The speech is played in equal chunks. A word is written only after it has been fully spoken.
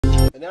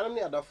And I'm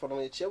near that for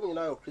me, Chevy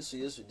now, Chris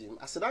Yesu dim.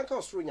 I said, I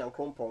can't string and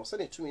crumpon,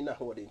 send it to me now,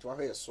 holding to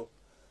her so.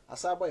 I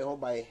saw by home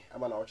by a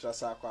man out of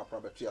Saka,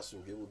 probably as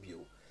soon you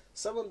will.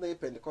 7-day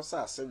Pentecostal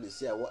Assemblies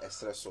here were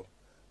Esreso.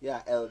 Ya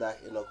Elder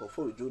Enoch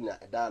Ofori Jnr.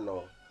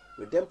 Edano.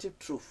 Redemptive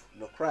truth,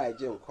 no cry,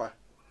 Jim Qua.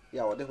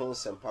 Ya or the home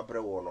sent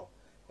Pabre Wono.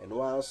 And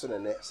one son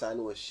and next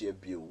sign was sheer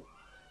bew.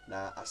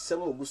 Now, a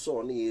semo buso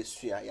on the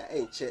Asia, ya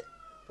ain't check.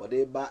 For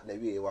they bat the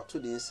way what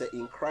to say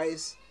in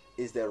Christ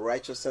is the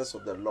righteousness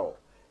of the law.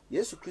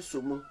 Yesu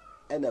Christo mu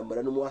and a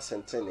Meranum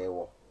Centene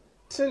war.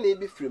 Tene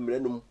be free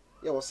Meranum,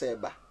 ya was say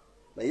ba.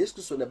 Na Yesu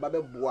Christo ne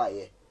Babe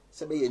Boye,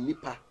 Sebe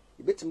Nipa,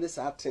 you bet him this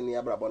atene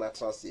Abrabona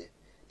transie.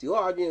 The all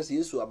arguments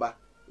Yesu Aba,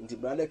 in the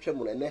brother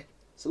Tremunene,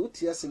 so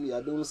Tiasimi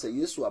Adon say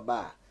Yesu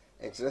Aba,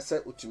 and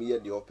Tressa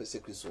Utimia the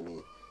opposite Christo me.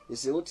 You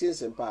say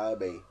Utias and Power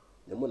Bay,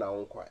 the Muna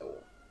on quiet.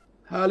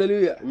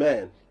 Hallelujah.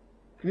 Amen.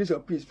 Prince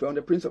of Peace, from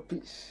the Prince of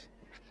Peace,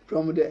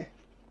 from the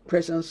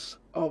presence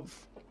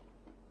of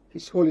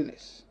His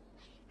Holiness.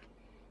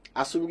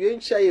 Asumdwe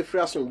ncha ye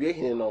free asumdwe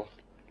hene no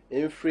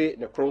enfree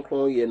ne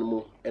kronkron ye no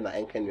mu na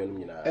enkan yo no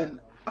nyina. And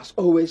as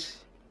always,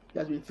 He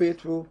has been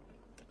faithful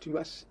to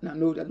us, and I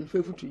know that He has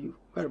been faithful to you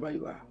wherever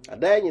you are.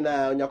 Adan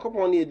nyina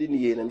Onyankopon ne edi ne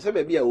ye na se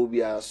ba bia wo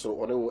bia so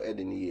one wo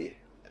edi ne ye.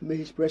 May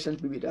His presence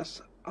be with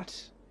us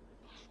at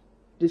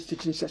this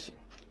teaching session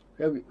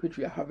which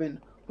we are having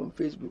on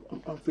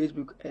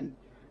Facebook and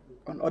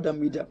on other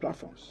media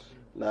platforms.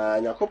 Na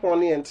Onyankopon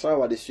ne entra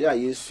wa de sua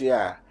Yesu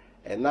a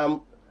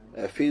enam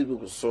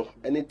Facebook so,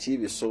 any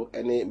TV so,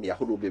 any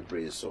miahudu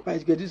bebre so.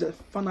 But this is a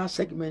final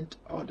segment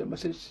of the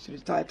message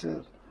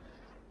titled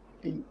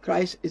 "In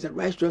Christ is the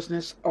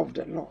righteousness of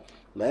the law."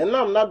 Na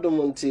enam na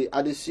domunti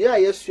adesua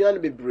Yesu an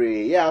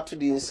bebre ya to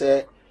din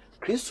say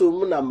Kristo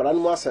mu na mara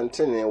no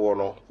asentene wo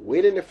no,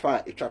 we dey ne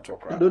fa etwa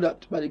tokra. I know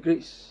that by the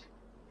grace,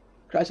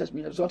 Christ has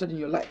been exalted in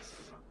your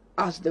life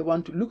as the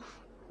one to look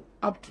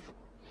up to.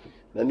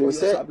 Na ni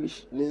say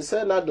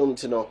na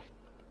domti no.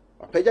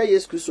 Apeja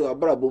Yesu Kristo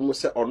abrabo mu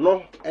se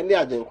ono ene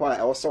agenkwa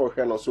e wo se wo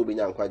hwe no so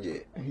obenya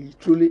nkwaje. He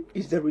truly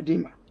is the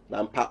Redeemer.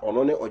 Na mpa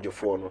ono ne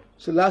ojefo no.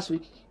 So last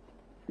week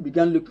we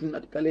began looking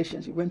at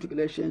Galatians. We went to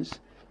Galatians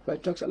where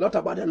it talks a lot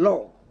about the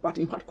law, but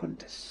in what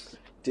context?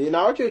 Ti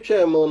na o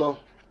twetwe mu no.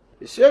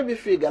 Isia bi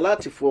fi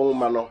Galatifo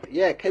ma no,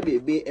 ye ka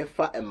bebe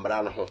efa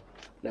embra no ho.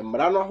 Na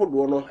embra no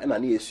hodo no na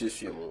ne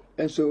yesusu mu.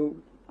 And so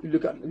we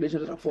look at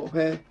Galatians chapter 4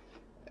 where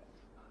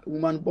a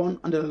woman born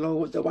under the law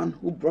was the one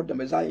who brought the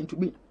Messiah into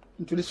being.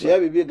 Yeah,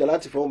 we be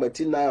Galatifo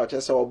Martina or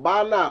Chessa or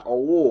Bana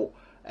or Wo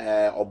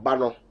or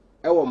Bano.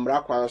 I will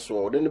Mrakwan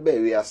so then the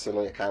baby as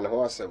no kind of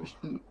horse.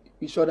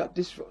 We saw that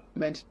this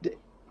meant that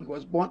he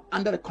was born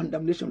under the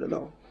condemnation of the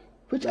law,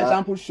 which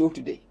examples show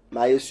today.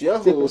 My who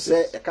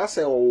say a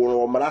castle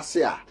or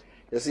Marasia.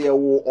 You see a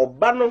wo or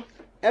Bano,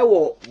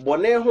 Ewo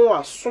Boneho,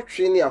 a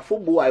Sotrini, a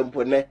football, I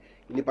impone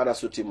in the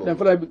Panasutimo.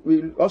 Then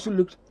we also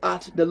looked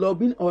at the law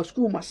being our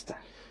schoolmaster.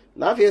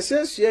 Now, if you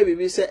say,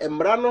 we say,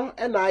 Embrano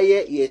and I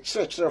ye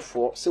church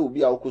for so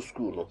be our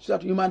school. So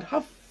that you might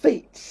have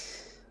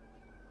faith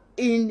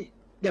in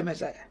the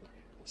Messiah.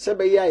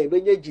 Sebaya,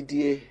 Benja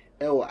GDA,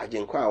 or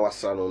Agenkwa was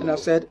son. And I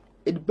said,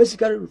 it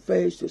basically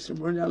refers to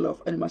ceremonial law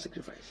of animal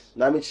sacrifice.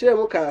 Now, Michelle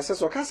Muka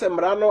says, or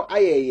Casembrano,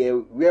 I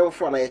we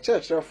for a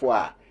church for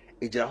a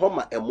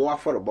Jahoma and more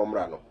for a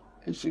bombrano.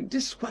 And so,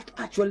 this is what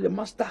actually the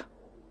master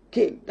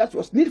came. That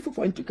was needful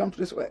for him to come to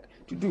this work,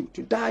 to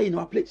die in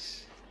our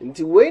place.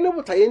 Nti we no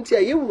butayenti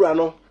ayewura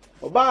no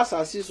oba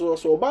asase so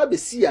oba be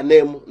si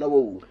anem na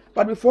wo.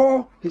 But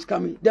before his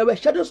coming there were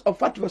shadows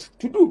of what he was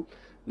to do.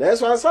 Na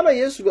so ansa na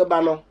Yesu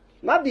beba no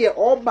na de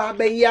oba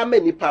be ya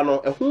manipa no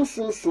ehun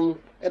sunsun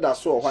e da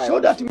so hwa. So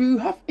that we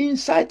have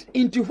insight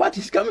into what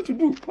he's coming to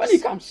do when he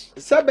comes.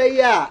 Sabe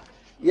ya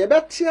ye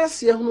beti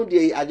ase ehunu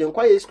de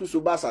agenkwa Yesu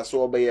Kristo ba asase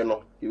obeye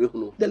no ye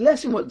behunu. The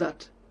lesson was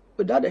that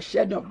without the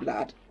shedding of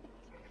blood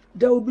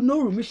there will be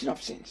no remission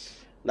of sins.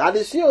 Now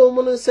the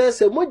woman says,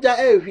 "Moja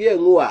ehwie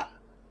ngu a,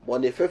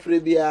 bone fefre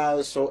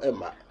bia so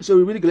ema." So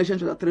we read Galatians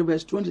chapter 3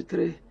 verse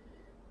 23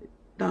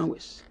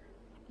 downwards.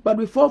 But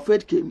before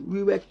faith came,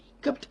 we were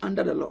kept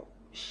under the law,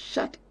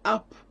 shut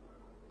up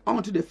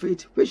unto the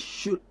faith which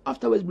should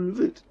afterwards be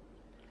revealed.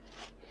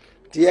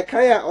 Tie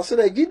kaya also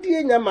the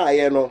gidie nyama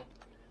ye no,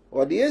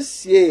 or the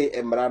esie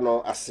emra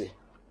no ase.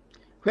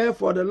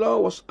 Wherefore the law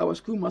was our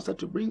schoolmaster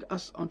to bring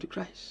us unto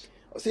Christ.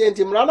 So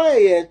enti mra na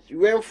ye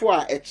wenfo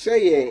a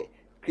ekye ye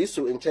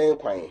Kristo nchen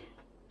kwan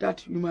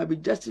that you might be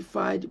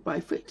justified by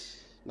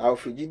faith. Now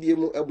frigidie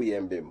mu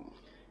abuyembem.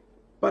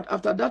 But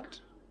after that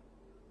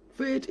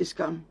faith is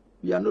come,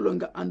 we are no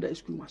longer under a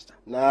schoolmaster.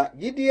 Na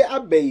gidie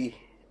abai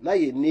na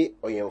ye ni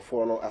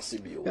oyemfo no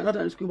asebio. We are not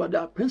under school, but there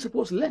are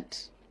principles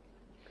learnt.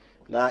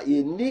 Na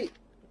ye ni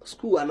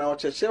school and our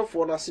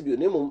churchfo no asebio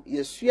nemum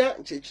yesua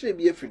nchechire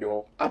bi afidi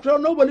ho. After all,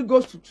 nobody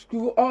goes to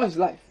school all his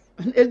life.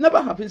 It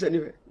never happens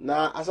anywhere.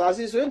 Na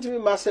asasi so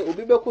ntimi ma say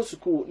obi be ko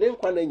school ne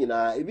nkwa na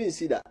nyina e bi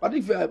nsi da. But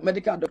if you're a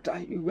medical doctor,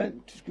 you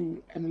went to school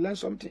and learned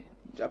something,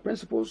 the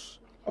principles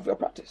of your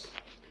practice.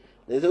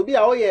 There's obi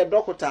a oye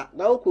doctor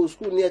na o ko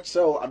school ne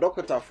kire o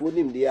doctor fo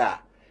nim de a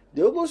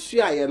The Ogo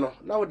Sua, no,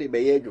 now they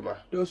be Juma.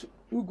 Those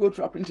who go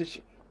to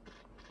apprenticeship,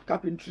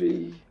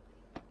 carpentry,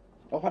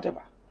 or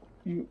whatever,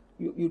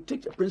 you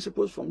take the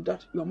principles from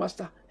that, your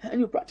master, and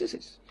you practice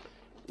it.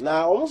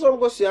 Now, almost all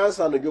go Sua and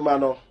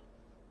Jumano.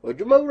 Or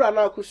Juma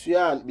Rana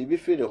Kusia and Bibi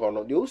Free the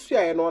Honor, the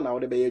Usia and now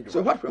the Bay.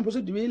 So, what principles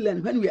do we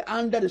learn when we are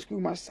under the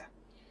schoolmaster?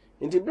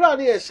 In the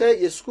brother, say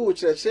your school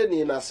church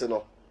in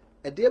Arsenal.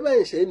 A dear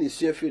man say in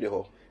the free the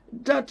hall.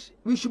 That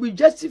we should be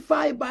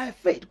justified by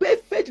faith. By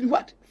faith in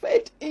what?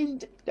 Faith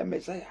in the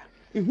Messiah,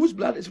 in whose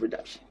blood is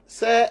redemption.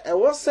 Sir, I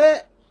was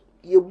say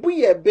you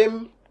be a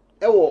bim,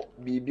 ewo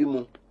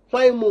bibimu,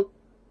 waimu,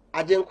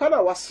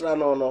 ajenkwana wasra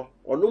no,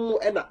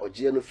 onumu ena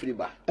ojienu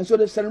friba. And so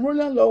the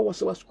ceremonial law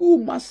was our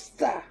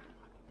schoolmaster,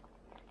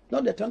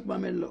 not the Ten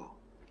Commandment law.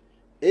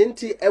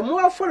 Enti emu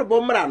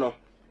aforibo mra no,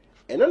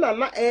 eno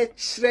na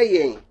chire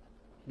yen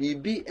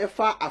bibi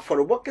efa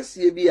aforibo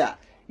kese bi a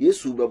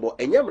Yesu bebo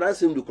enye mra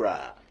nsem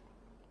dukura.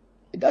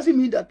 It doesn't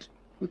mean that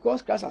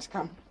because Christ has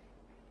come,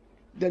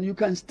 then you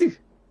can steal,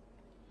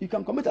 you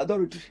can commit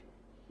adultery,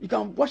 you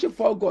can worship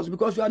false gods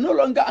because you are no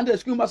longer under the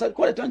schoolmaster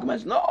called the Ten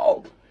Commandments.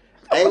 No.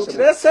 And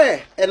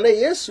say, and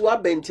Yesu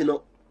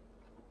abentino,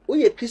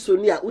 we a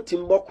Christonia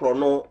utim bokro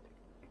no,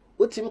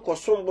 utim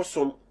kosom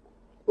bosom,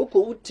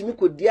 uko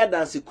utimico dia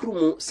dance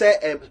krumu, say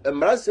a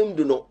mrasim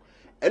do no,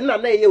 and na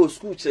ye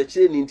school church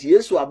into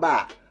Yesu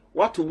aba,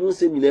 what to wound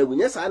seminary,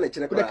 yes, I let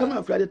you. The coming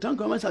of the Ten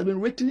Commandments has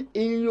been written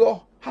in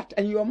your heart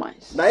and your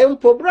minds. Na yem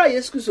pobra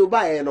Yesu so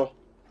ba no.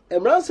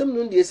 Emransem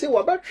no dey say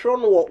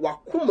wabetro no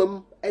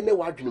wakomam ene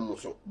wadwene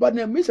so. But in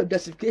the midst of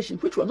justification,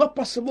 which was not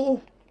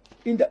possible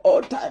in the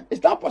old time,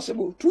 it's not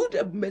possible through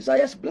the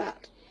Messiah's blood.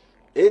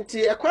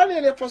 Enti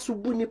ekwane ne faso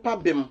bu nipa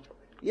bem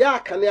ya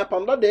akane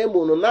apamda da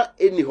emu no na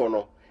eni ho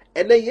no.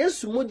 Ene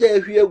Yesu moja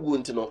ehwe agu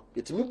nti no,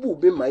 etimi bu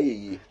be ma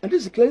yeyi. And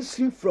this is clearly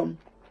seen from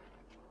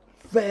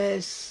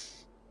verse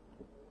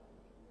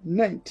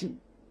 19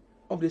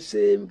 of the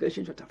same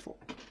Galatians chapter 4.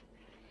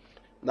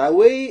 Na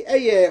we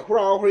eye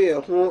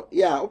hora ho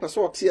ya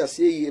opeso ote ase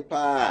yi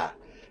pa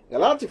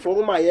Galati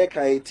fo ma ye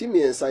kan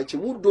timi ensa chi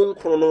wudun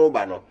kro no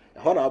ba no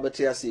ho na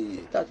obete ase yi.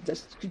 That the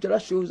scripture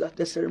shows that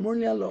the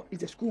ceremonial law is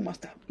the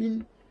schoolmaster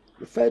being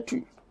referred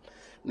to.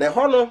 Na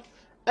ho no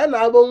e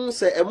na abon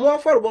se emu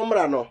aforbo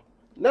mra no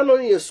na no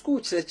ye school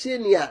church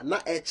ni a na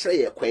e kire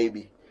ye kwan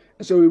bi.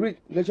 So we read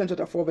Galatians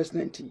chapter 4 verse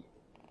 19.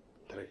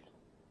 3.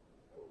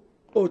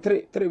 Oh,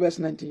 3 verse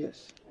 19,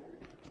 yes.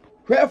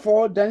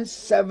 Wherefore then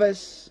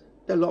servers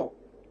the law.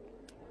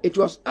 It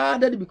was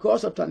added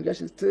because of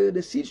transgressions till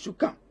the seed should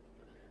come,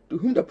 to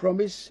whom the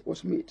promise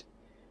was made.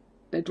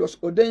 And it was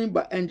ordained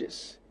by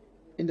angels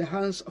in the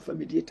hands of a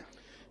mediator.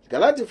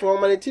 Galati for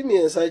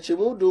manitimi ensa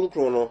mu dun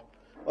krono.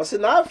 O se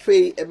na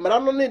afei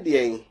emra no ne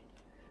de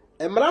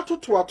emra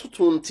toto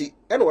atoto nti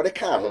e na wode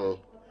ka ho.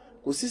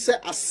 Kosi se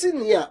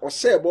aseni a o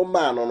hye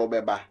bomba no no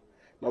beba.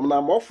 Na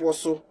mna mofo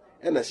so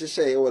e na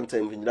hyehye ye won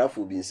tan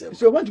vinyirafo bi nsem.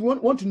 So when you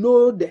want to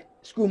know the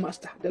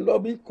schoolmaster, the law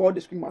being called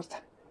the schoolmaster,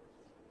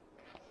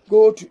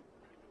 go to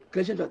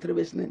Galatians 3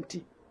 verse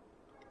 19.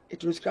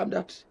 It will describe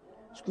that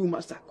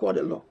schoolmaster called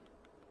the law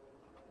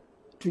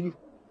to you.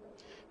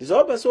 Is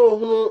all person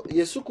who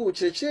Yesuku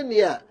church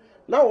ni a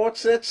na wo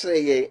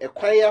kyerɛkyerɛ ye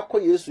ekwan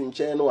akɔ Yesu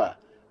nkyɛn no a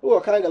wo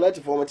kan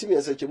Galati for matimi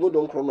ensa mu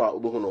don kro no a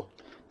obohu no.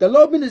 The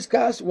law being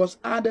discussed was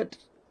added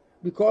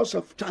because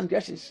of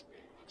transgressions.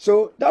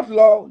 So that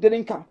law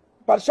didn't come,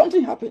 but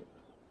something happened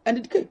and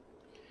it came.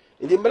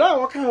 In the mra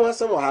wo kan ho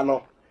asɛm ha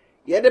no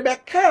ye de be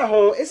ka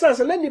ho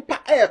esanse na nipa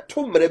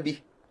to mra bi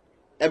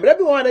mra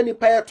bi ho na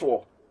nipa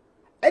to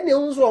ene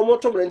unzo o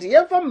moto mra nti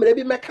ye fa mra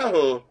bi meka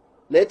ho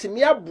na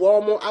etimi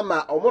aboa mo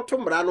ama o moto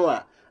mra no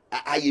a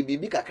aye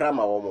bibi kakra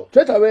ma wo mo.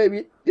 Straight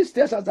away this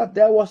tells us that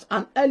there was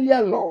an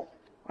earlier law,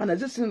 an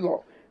existing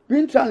law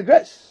being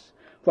transgressed.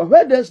 For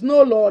where there's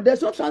no law,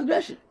 there's no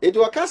transgression. It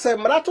will cast a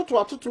mra toto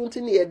atoto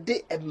nti na ye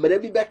de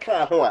mra bi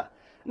beka ho a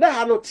na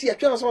ha no tie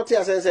atwa so tie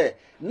asense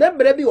na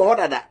mra bi wo ho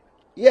dada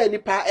ye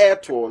nipa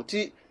to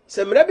nti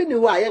se mra bi ni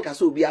ho a ye nka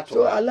so obi ato.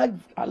 So I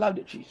love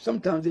the tree.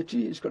 Sometimes the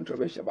tree is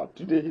controversial, but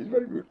today it's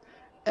very good.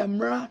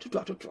 Mra toto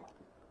atoto.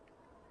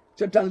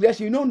 So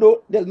transgression, you don't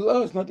know the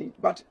law is nothing,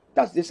 but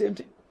that's the same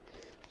thing.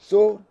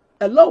 So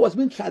a law was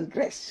being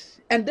transgressed,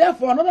 and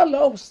therefore another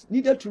law was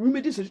needed to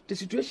remedy the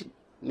situation.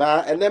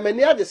 Na ene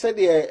mani ade se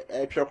de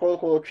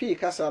twekonkon twi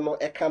kasa no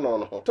eka no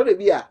no to de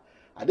bia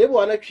ade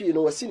bo na twi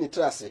no wasi ni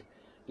trase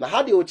na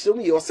ha de o kire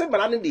mu ye o se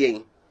mara ne de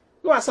yin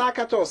no asa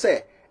aka to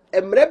se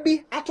emra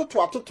bi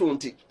atoto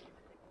nti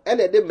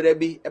ene de mra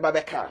bi e ba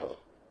be ka ho.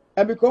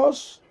 And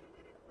because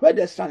where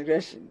there's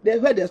transgression,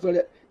 where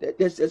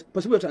there's a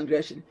possible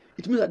transgression,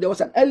 it means that there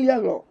was an earlier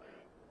law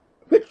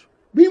which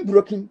being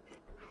broken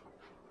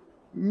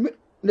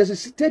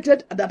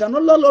necessitated that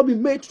another law be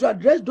made to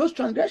address those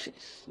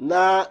transgressions.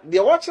 Na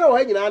the watcher wa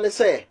nyina ne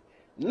say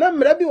na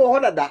mra bi wo ho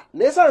dada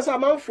na esan sa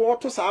manfo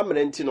to sa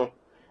mra nti no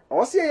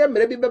o se ye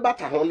mra bi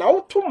bebata ho na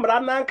wo to mra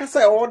na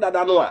nkasa e wo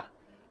dada no a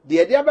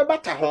de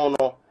bebata ho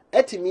no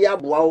etimi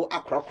aboa wo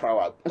akrakra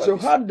wa. So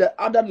how the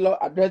other law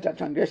address the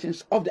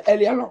transgressions of the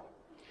earlier law?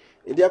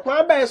 In the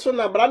kwa ba so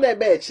na bra na e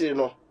ba e kire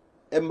no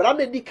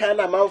emra di kan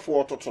na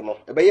manfo ototo no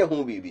ebeye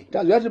hu bibi. It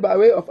was written by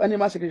way of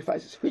animal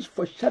sacrifices, which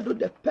foreshadowed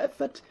the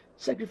perfect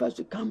sacrifice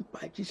to come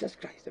by Jesus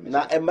Christ.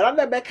 Na emra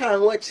na be kan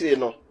ho akire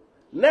no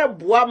na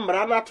boa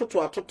mra na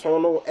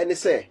atoto no ene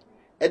se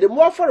ede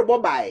mo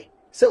aforebo bai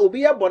se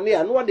obi ye bone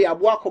a no de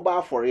aboa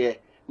koba afore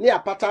ne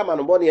apata ama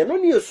no bone no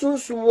ne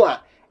sunsumu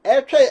a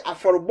etwe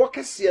aforebo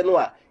kese no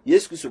a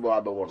Yesu Kristo bo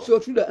abewo no. So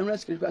through the animal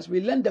sacrifice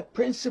we learn the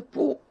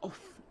principle of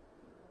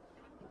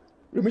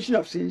remission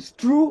of sins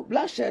through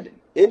bloodshedding.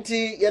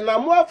 Enti ye na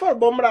mo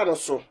aforebo mra no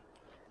so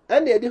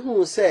ene ede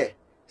hu se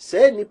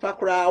nipa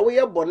kura wo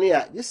ye bone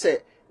a ye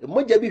se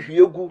moja bi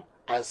hwiegu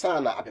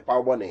ansa na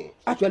apepa bone.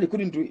 Actually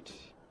couldn't do it,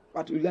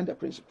 but we learned the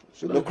principle.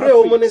 So the pray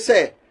woman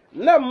say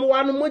na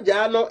moa no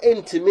moja no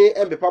entimi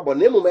empepa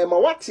bone mu ma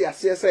wate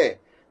ase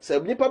se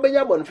nipa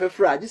benya bone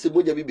fefra agi se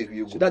moja bi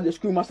hwiegu. So that the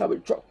school master will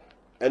chop.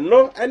 And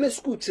no any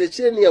school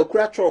chire ne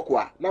akura chalk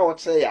a na wo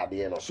kire ya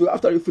de no. So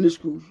after you finish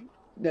school,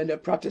 then you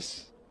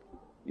practice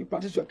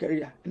your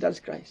career in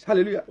that Christ.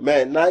 Hallelujah.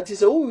 Man, na it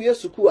is a wo wie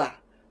school a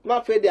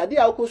na fe de ade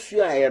a wo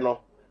sua aye no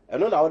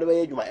eno na wo de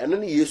be adwuma eno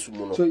ne Yesu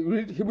mu no. So you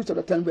read Hebrews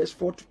chapter 10 verse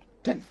 4 to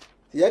 10.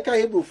 Ye ka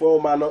Hebrew for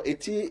ma no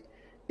eti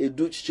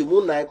edu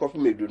chichimu nan kofi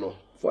medu no.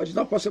 For it is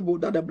not possible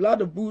that the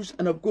blood of bulls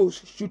and of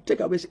goats should take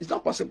away. It's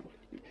not possible.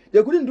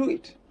 They couldn't do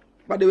it,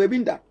 but they were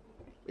being done.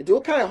 It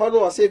will kind of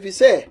honor us if you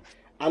say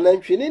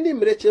anantwini ni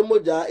mreche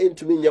moja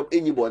entumi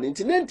enyi bone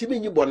nti na ntimi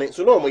enyi bone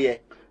so no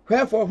moye.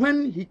 Wherefore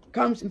when he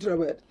comes into the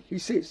world he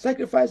says,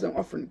 sacrifice and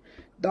offering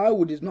thou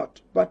wouldest not,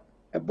 but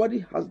a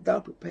body hast thou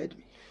prepared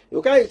me.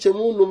 You can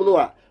chemu num no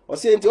a o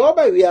se nti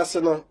oba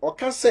wiase no o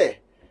ka se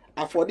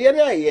afode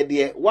na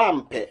ayede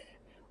wampe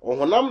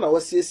ohonam na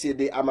wasiesie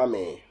de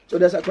amame. So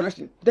there's a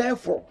connection.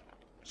 Therefore,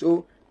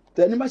 so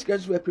the animal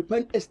sacrifices were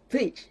preparing a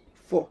stage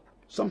for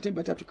something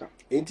better to come.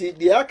 Nti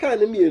de aka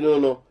na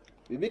mienu no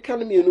bibi ka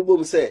na mienu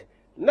bom se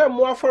na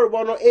mo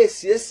aforbo no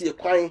esiesie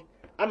kwan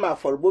ama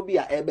aforbo bi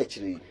a ebe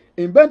kire.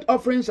 In burnt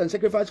offerings and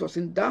sacrifice for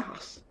sin, thou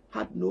hast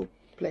had no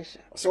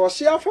pleasure. So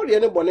share for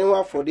the bone ho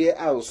afode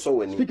a so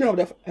wani. Speaking of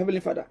the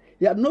Heavenly Father,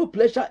 he had no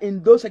pleasure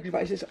in those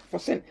sacrifices for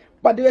sin,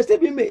 but they were still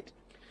being made.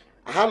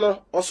 Aha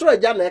no osoro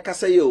agya na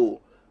ekasa ye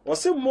o. O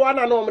se mo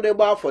ana na omde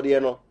ba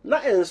afode no na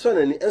enso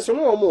nani enso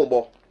no mo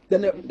bo.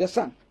 Then the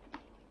son,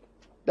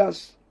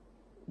 that's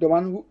the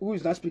one who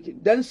is not speaking,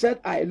 then said,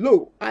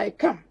 lo, I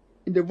come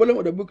in the volume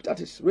of the book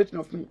that is written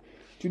of me,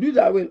 to do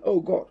thy will,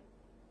 O God,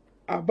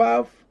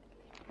 above.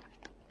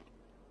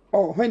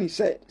 Or when he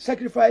said,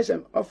 sacrifice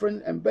and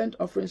offering and burnt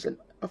offerings and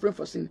offering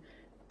for sin,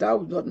 thou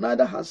wilt not,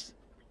 neither hast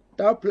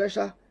thou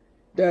pleasure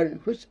therein,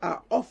 which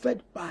are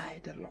offered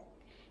by the law.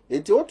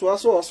 Enti oto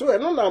aso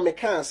eno na me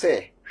kan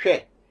say,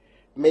 hwe,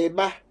 me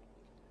ba,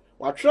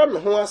 watro me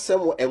ho asem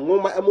wo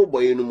enwoma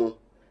emoboye no mu,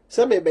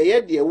 se me be ye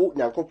de wu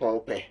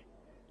Nyankopon pe.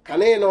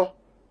 Kane no,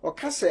 o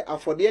ka se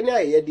afode ne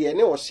aye de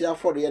ne wo hye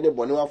afode ne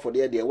bone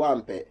afode de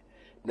wampe,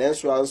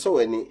 nanso anso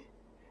wani.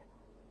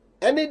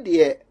 Any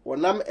dear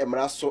wonam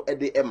emra so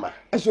ede emma.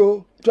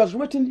 So it was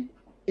written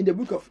in the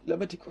book of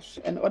Leviticus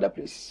and other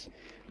places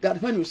that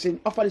when you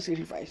sin, offer the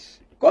sacrifice,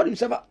 God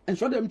himself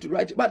instructed them to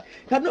write it, but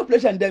he had no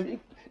pleasure in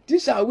them.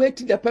 These are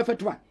waiting the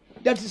perfect one.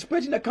 That is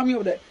waiting the coming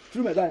of the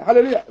true Messiah.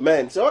 Hallelujah.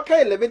 Man, so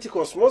okay,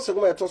 Leviticus, most of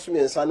them toss me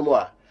and san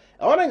more.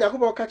 I want to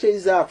Yakubo catch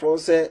Isaiah from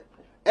say,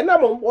 and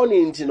I'm on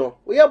intino.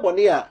 We are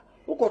bonia,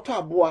 who got to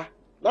a boa,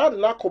 now the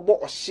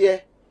nakobo or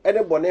share, and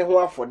a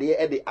bonnet for the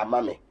Eddie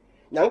Amame.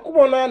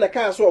 Nyankopon na na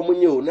ka so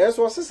omunye na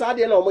enso sesa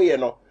ade na omoye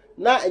no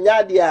na enya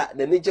ade a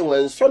de nije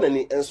wan so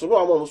nani enso no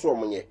amom so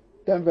omunye.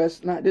 Then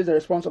verse 9, this is the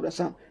response of the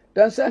son.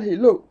 Then said he,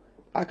 lo,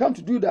 I come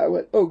to do thy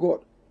will, O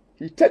God.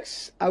 He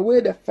takes away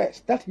the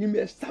first, that he may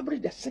establish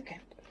the second.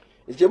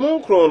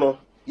 Ejemu nkro no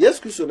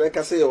Yesu Kristo na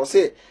ka say o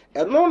say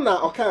eno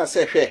na oka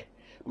say hwe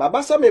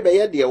mabasa me be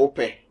ye de wo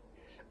pe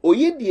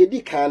oyi de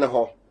edi kan na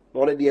ho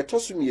na ore de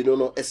etoso mienu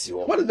no asi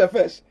ho. What is the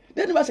first?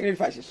 The animal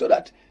sacrifices, so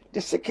that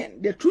the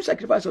second, the true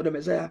sacrifice of the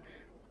Messiah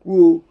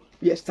will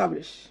be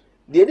established.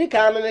 The edi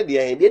kan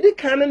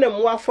na na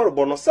mo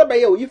aforbo no se be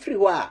ye oyi firi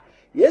ho a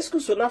Yesu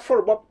Kristo na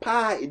aforbo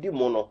pa edi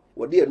mo no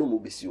wo de anu mu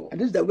besi ho.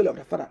 And this is the will of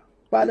the Father,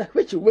 by the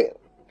which will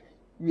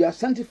we are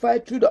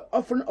sanctified through the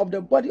offering of the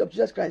body of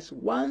Jesus Christ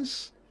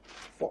once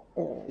for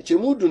all.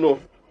 Echemudu no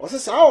o se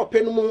sa o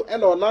penumu e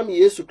na onam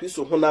Yesu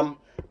Kristo honam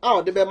a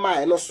o de be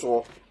mai no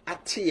so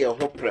ate ye ho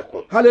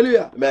preko.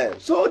 Hallelujah. Amen.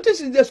 So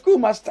this is the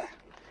schoolmaster,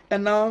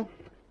 and now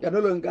you are no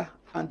longer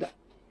under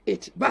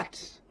it,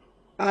 but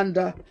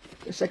under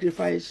the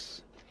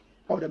sacrifice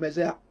of the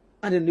Messiah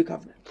and the new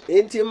covenant.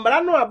 Enti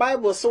mbra no a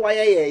Bible so wa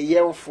ye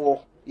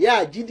yemfo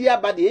ya gidi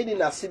abade eni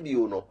na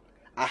sebio no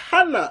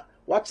ahana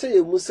wate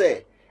ye mu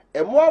se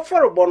emo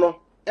aforobo no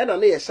e na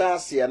ye sha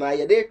ase na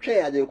ye de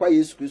twa agenkwa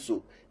Yesu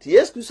Kristo ti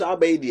Yesu Kristo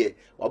abayi de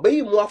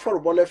obayi mu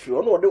aforobo no afiri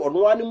ono de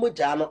ono ane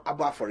mogya no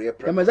abo afore ye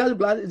pre. The Messiah's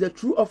blood is the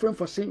true offering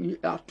for sin you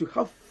have to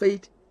have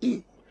faith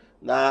in.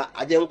 Na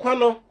agenkwa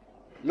no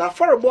na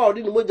aforobo a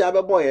odi ni mogya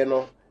abebo ye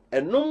no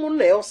enum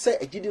na yo se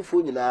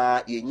agidifo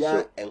nyina ye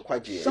nya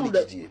enkwaje Some of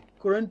the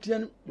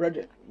Corinthian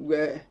brethren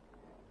were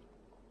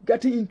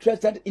getting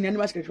interested in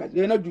animal sacrifice.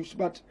 They are not Jews,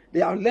 but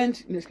they are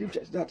learned in the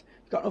scriptures that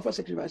you can offer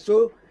sacrifice.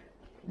 So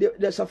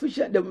the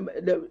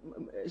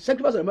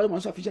sacrifice of the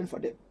was sufficient for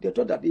them. They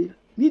thought that they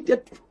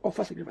needed to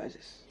offer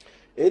sacrifices.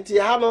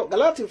 Enti ha no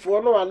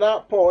Galatifoɔ no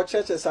ana Paul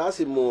churches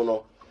asị mu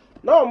no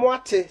na ɔmo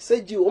ate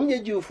sɛ Jew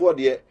ɔmo Jewfoɔ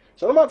deɛ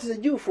so no ate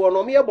sɛ Jewfoɔ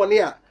no ɔmo yɛ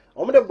bɔne a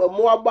ɔmo de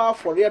mo aba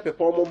afɔre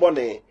pepa ɔmo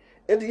bɔne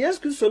enti Yesu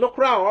Kristo no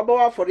kora a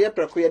ɔba afɔre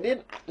preko yɛ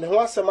de ne ho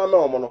asɛm ama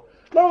ɔmo no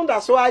na ɔmo da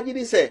so agye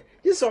di sɛ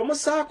ɔmo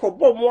sa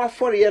akɔbɔ mo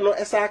afɔre no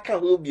ɛsa aka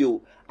ho bio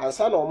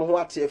ansa na ɔmo ho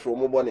ate afiri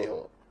ɔmo bɔne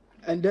ho.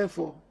 And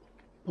therefore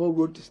Paul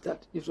wrote this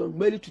that it was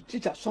merely to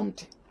teach us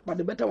something, but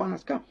the better one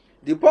has come.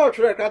 The Paul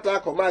twerɛ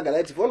krataa kɔma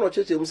Galatifoɔ no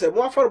kyerɛkyerɛ mu sɛ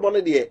mo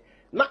afɔrebɔ deɛ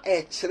na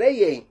ɛkyerɛ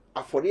yɛn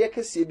afɔre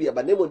kɛseɛ bi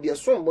aba na mo deɛ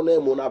som bo na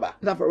mu na ba.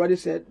 I've already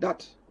said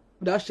that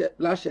without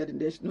last shedding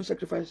there is no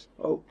sacrifice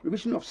or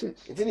remission of sins.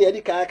 Nti ne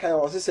yɛdi kan kan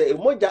ɔse sɛ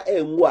emogya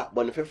ɛnwu a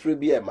bɔne fɛfrɛ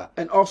bi ɛma.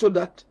 And also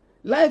that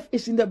life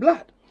is in the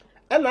blood.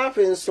 Ɛna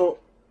afei nso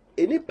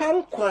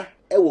enipa nkwa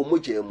ɛwɔ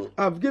mogya mu.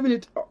 I've given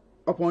it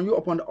upon you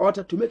upon the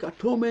altar to make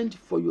atonement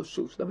for your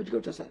souls.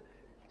 Leviticus chapter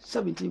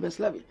 17 verse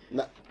 11.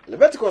 Na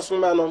Leviticus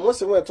ma no mo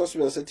se mo ɛtɔ so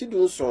nse ti du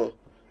nson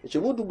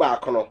nkyɛmu du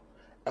baako no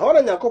ɛhɔ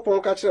na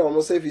Nyankopɔn ka kyerɛ wɔn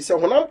sɛ fi sɛ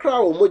honam kra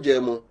wɔ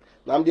mogya mu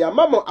na de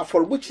ama mo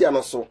afɔrebukyia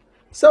no so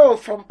sɛ wɔn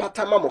fam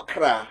patama mo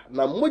kra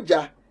na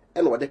mogya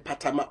ɛna wɔde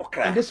patama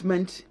okra. And this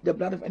meant the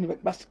blood of anyone,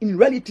 but in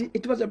reality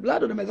it was the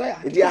blood of the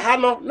Messiah. Di aha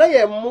no na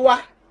yɛ mmoa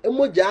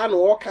mogya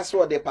no wɔka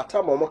sɛ wɔde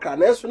patama mo kra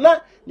na nso na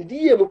ne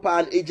di yɛ mu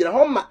paa egyina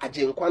hɔ ma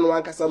agyenkwa no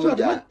ankasa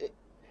mogya.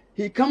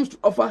 He comes to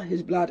offer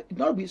his blood. It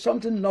not be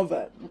something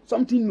novel,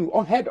 something new,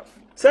 unheard of.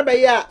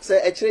 Sebeya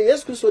se echire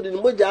Yesu Kristo de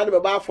mogya no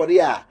beba afore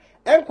a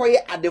enkoye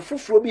ade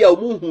foforo bi a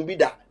omunhu bi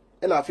da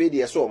na afi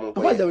de so omun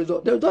koye. What the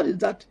result? The result is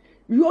that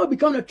we all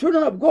become the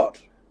children of God,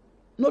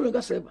 no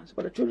longer servants,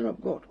 but the children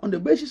of God on the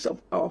basis of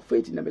our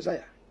faith in the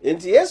Messiah.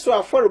 Enti Yesu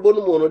aforebo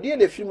no mu no de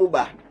na firi mu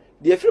ba.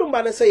 De firi mu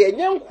ba ne se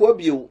yenye nkoa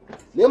bio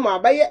na ma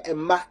abaye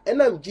emma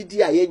enam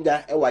gidi a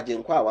yenya e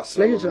wagenkwa a waso.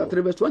 Revelation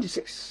 3 verse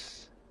 26.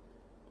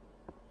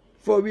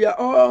 For we are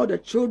all the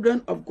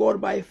children of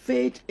God by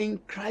faith in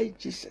Christ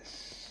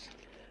Jesus.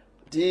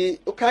 The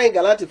ukai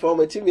Galati for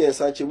Matimi and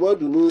Sanchi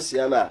Modu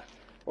Nunciana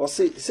or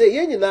say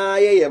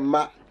Yenina ye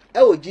ma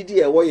El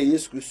Gidi a way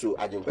Yesu Christo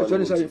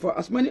agenkwa. For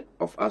as many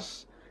of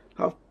us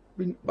have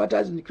been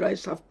baptized in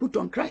Christ have put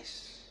on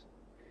Christ.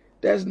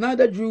 There's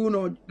neither Jew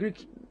nor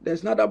Greek,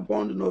 there's neither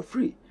bond nor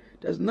free,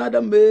 there's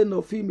neither male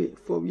nor female,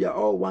 for we are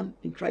all one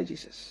in Christ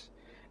Jesus.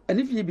 And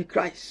if ye be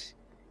Christ,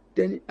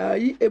 then are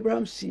ye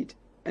Abraham's seed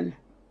and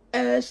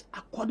heirs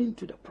according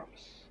to the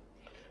promise.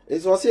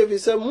 It was if he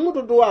said,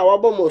 Mudu do our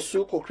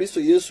bomosu ko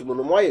Christo Yesu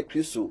monomoye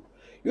Christo.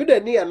 You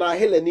the near na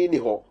Heleni ni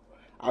ho,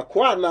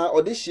 Aquana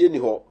or this ye ni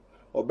ho,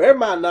 or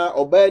Bermana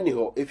or Berni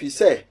ho, if he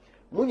say,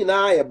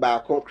 Munina ye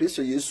bako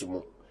Christo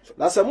Yesu.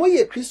 Nasa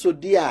moye Christo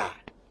dia,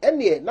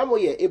 and ye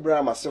namoye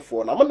Abraham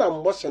asefo, namana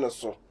mboshen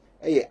so,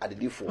 eye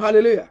adidifo.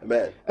 Hallelujah.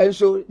 Amen. And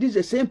so these are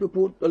the same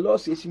people the Lord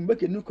says you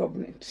make a new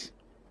covenant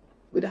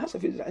with the house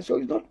of Israel. So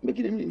he's not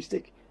making any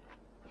mistake.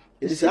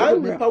 It is a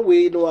nipa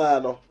way no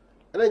ano.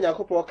 And then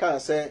Nyankopɔn kan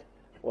sɛ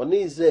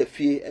ɔne Israel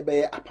fie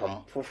ɛbɛyɛ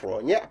apam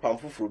foforo, nyɛ apam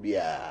foforo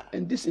bia.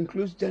 And this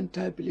includes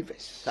Gentile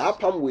believers. Saa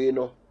apam way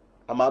no,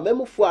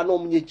 amamemufo a na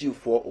ɔmo nyɛ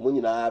Jewfo, ɔmo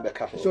nyinaa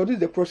bɛka ho. So this is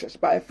the process.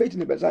 By faith in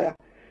the Messiah,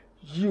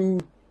 you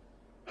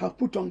have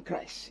put on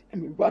Christ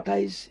and been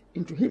baptized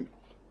into him.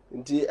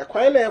 Nti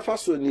ɛkwan na ɛfa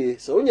so nie,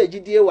 sɛ wonya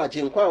gidie wɔ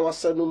agyenkwa a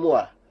wasa no mu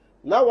a,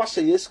 na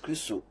wahyɛ Yesu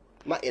Kristo,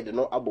 na yɛde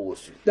no abɔ wo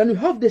so. Then you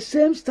have the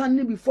same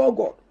standing before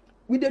God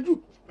with the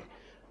Jew.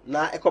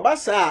 Na ekoba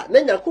saa na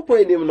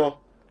Nyankopɔn enim no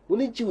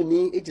woni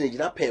jiwni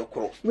egyinagyina pɛn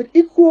koro with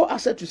equal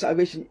access to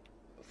salvation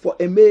for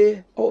a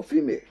male or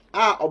female.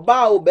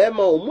 Oba o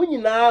bema o mu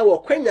nyinaa wo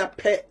kwanya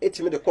pɛ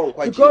etimi de kɔ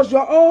nkwa. Because you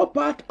are all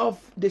part of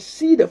the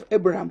seed of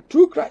Abraham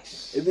through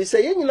Christ. Ebi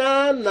sɛ yɛn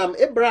nyinaa nam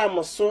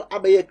Abraham so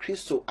abɛyɛ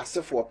Kristo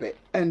asefo pɛ.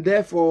 And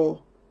therefore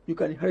you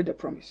can inherit the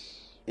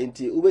promise.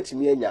 Enti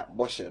ubetimi anya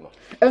bɔhyɛ no.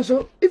 And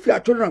so if you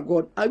are children of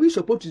God, are we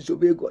supposed to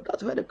disobey God?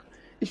 That's where the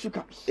issue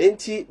comes.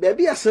 Enti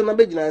baby asɛm na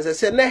bɛgyina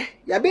sɛ ne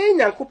ya bɛ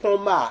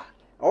Nyankopɔn ma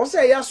a ɔwɔ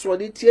sɛ yɛ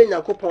asɔde tie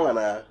Nyankopɔn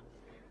ana.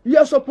 You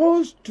are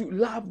supposed to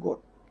love God,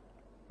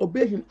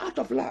 obey him out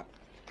of love.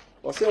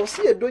 Ɔsɛ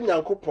ɔsɛ yɛ do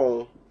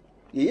Nyankopɔn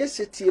yɛ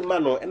setie ma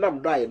no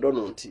ɛnam do a yɛ do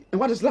no nti. And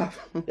what is love?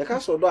 Yɛ ka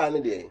so do a ne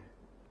deɛ.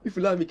 If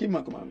you love me, keep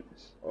my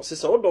commandments.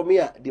 Ɔsɛ sɛ wodɔ me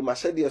a di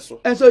mahyɛdeɛ so.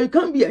 And so you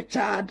can't be a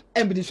child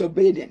and be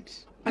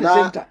disobedient at the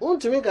same time.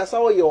 Untumi kasa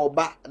wo ye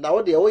oba na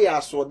wo de wo ya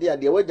asode a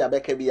de wo gya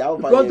beka bi ya.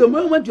 Because the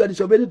moment you are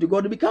disobedient to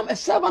God, you become a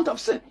servant of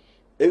sin.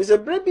 If it's a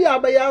baby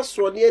abaya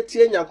asode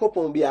etie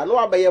Nyankopon bia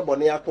na abaye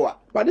bone akoa.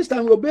 By this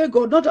time we obey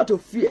God not out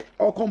of fear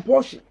or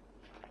compulsion,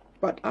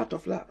 but out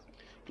of love.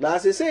 Na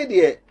say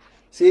de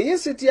say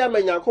yesiti ama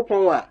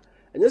Nyankopon a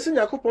enye se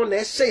Nyankopon na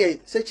ehye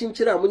se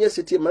chinchira amunye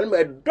siti ma na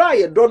edo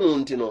aye do no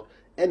nti no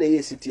e na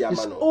yesiti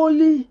ama no. It's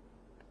only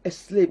a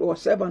slave or a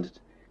servant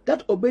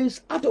that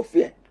obeys out of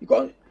fear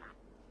because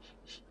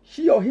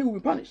she or he will be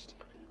punished.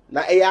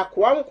 Na eya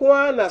akoa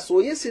nko na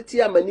so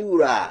yesiti ama ni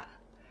wura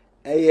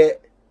eye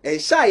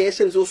shy yes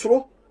so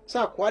so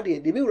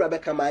kwade de bi wura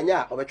beka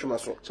manya obetwema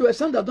so. So a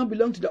son does not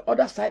belong to the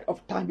other side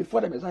of time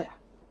before the Messiah.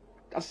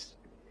 That's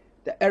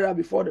the era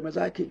before the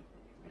Messiah came.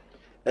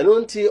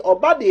 Eno nti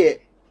oba de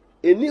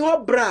eni ho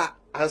bra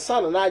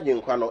ansa na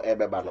agyenkwa no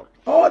ebeba no.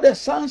 All the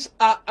sons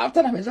are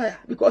after the Messiah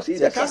because he's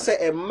the son. Say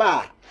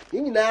emma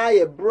nyina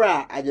ye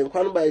bra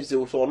agyenkwa no ba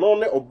so no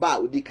ne oba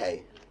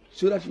odikai.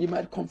 So that you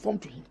might conform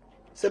to him.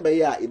 Sebe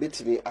ya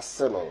ebetimi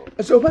aseno.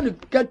 And so when you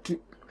get to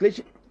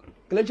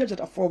Galatians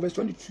chapter 4 verse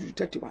 22 to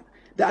 31,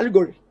 the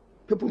allegory,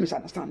 people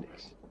misunderstand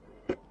this,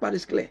 but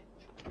it's clear.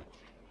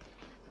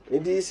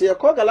 Ndi se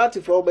yakọ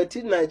Galati 4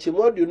 beti na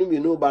chimodu no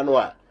minu ba no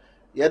a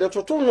ye de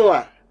toto ho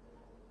a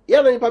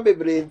ye no nipa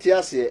bebre nti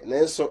ase na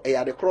enso e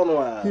yade kro no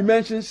a. He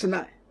mentions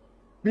Sinai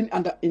being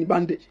in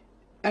bondage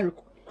and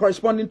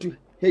corresponding to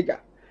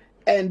Hagar,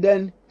 and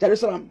then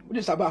Jerusalem, which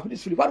is about, which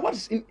is Philip. What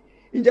is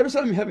in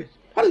Jerusalem in heaven?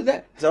 What is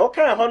that? So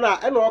okay ho na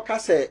e no ka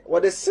se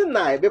what the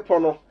Sinai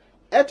bepo no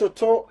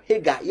etoto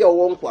Hagar ye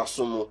wo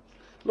nkwaso mu.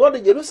 No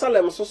the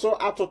Jerusalem so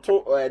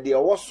atoto de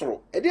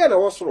wosoro. E de na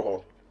wosoro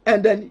ho.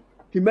 And then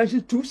he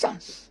mentions 2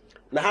 sons.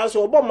 Na ha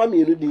so obo ma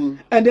mienu din.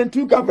 And then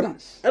 2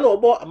 covenants. And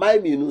obo amai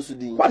mienu su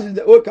din. What is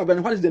the old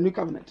covenant? What is the new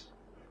covenant?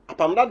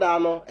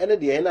 Apamdada no ene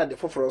de na de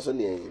foforo so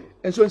ne.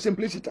 And so in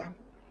simplicity,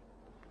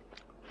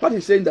 what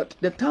he's saying that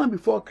the time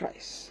before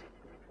Christ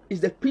is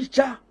the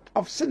picture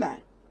of Sinai.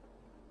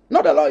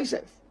 Not the law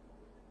itself,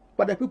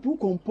 but the people who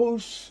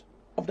compose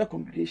of the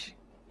congregation.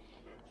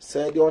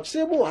 Say the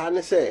ochebo ha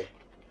ne say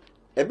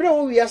ebre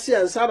wo wiase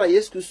ansa na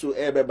Yesu Kristo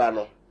ebeba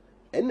no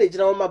enne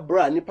gina wo ma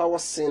bra nipa wo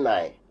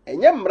Sinai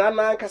enye mra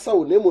na ankasa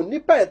wo nemo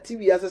nipa ati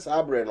wiase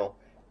sa abre no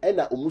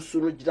ena omusu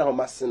no gina wo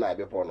ma Sinai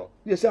bepo no.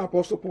 Yes,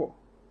 Apostle Paul,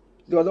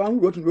 they was the one who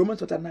wrote in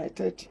Romans chapter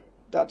 9:30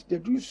 that the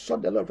Jews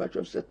sought the Lord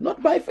righteousness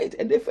not by faith,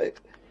 and they failed.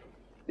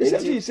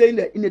 Essentially he's saying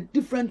that in a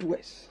different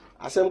ways.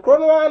 Asem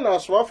krono na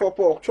aswa for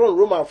Paul tron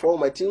Roman for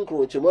my tin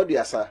kro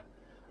chemoduasa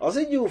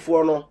ose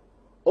jiwfo no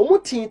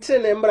omutin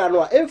tire ne mbra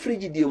no a emfiri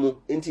gidie mu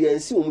enti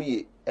yansi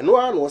omuye eno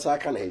a no sa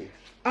aka na yi.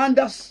 And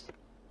thus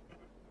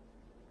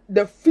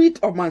the feet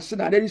of man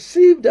Sinai, they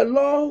received the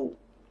law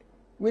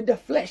with the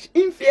flesh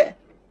in fear.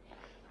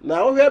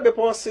 Na o hwe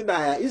bepon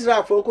Sinai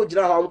Israel fo ko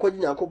gira ho amko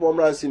Nyankopon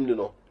mra nsim di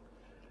no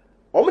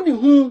omo di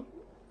hu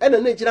ena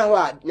na gira ho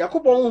a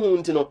Nyankopon hu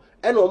nti no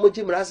ena omo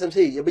gi mra asem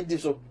say ye bedi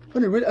so.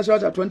 When you read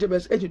Esreso 20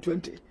 verse 8 to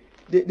 20,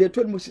 they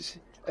told Moses,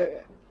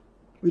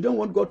 we don't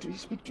want God to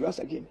speak to us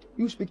again.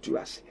 You speak to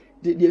us.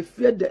 They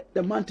feared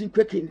the mountain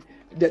quaking,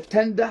 the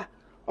thunder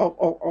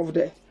of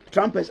the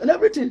trumpets and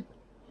everything.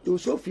 They were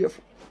so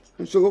fearful.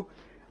 And so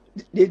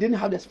they didn't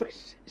have the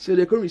spirit. So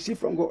they couldn't receive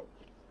from God.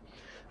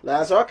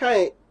 Na so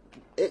kan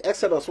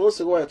Exodus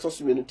 1:1 to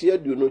so minuti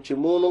adu no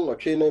chemu no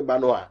nwotwe no ba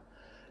no a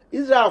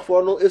Israel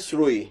fo no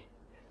esuroyi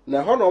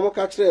na ho no mo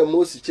ka kire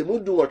Moses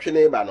chemu du nwotwe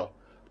no ba no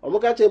omo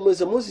ka kire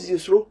Moses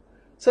esuro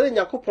sere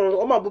Nyakopon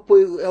o ma bopo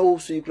ewo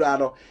su ikura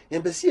no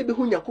yempesi e be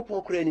hu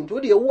Nyakopon kura ni nto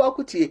de ewo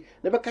akotie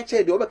na be ka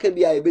kire de obeka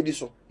bia e be di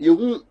so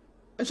yehu.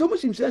 And so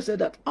Muslims said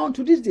that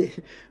unto this day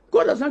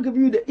God has not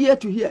given you the ear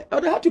to hear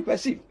or the heart to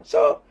perceive.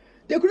 So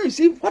they couldn't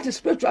receive what is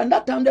spiritual, and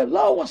that time the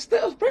law was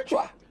still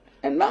spiritual.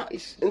 And now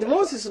it's and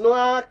Moses no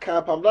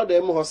aka pabla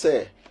dem ho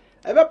say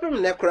e be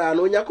pem ne kura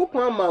no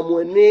Nyakopon ma mo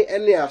ani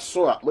ene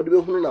aso a mo de be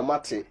hunu na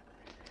mate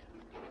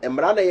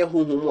emra na ye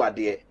huhumu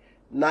ade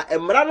na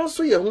emra no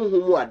so ye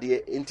huhumu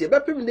ade enti e be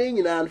pem ne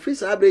nyina fi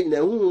sa abre nyina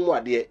huhumu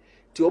ade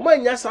ti o ma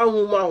nya sa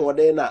huhumu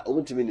ahode na o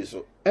mutimi ni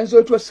so. And so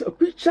it was a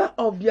picture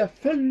of their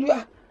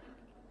failure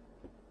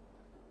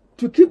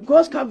to keep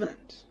God's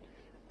covenant.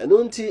 And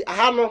unti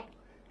aha no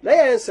na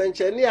ye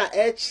nsencheni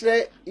a e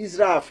kire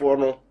Israel for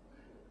no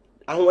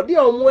ahode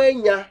a omo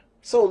anya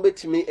so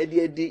betimi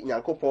edi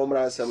Nyankopon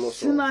mra nsem no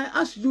so. Sinai,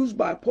 as used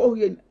by Paul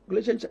here in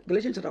Galatians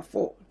chapter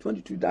 4,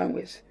 22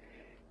 downwards,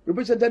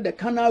 represented the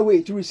carnal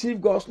way to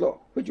receive God's law,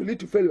 which will lead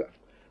to failure.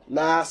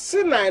 Na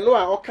Sinai no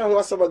a oka ho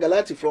asaba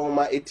Galati from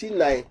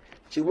 18:9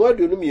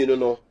 chimodu no mienu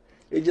no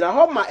ejira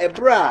ho ma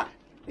ebra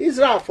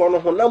Israel for no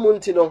honam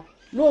nti no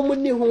no mu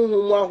ni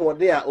huhumu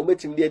ahode a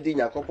obetimi de edi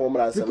Nyankopon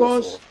mra nsem no.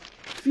 Because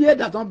fear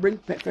does not bring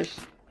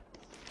perfection.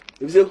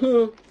 If say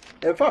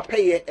en fa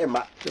peye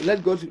ema. So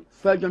let's go to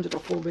 1 John chapter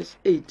 4 verse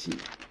 18.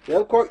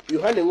 Yanko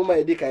Yohane ngoma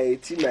edika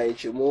 18:9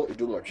 chemo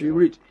edunwotwe. We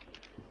read,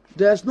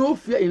 there's no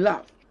fear in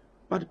love,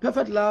 but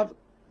perfect love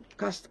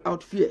casts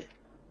out fear,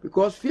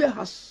 because fear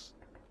has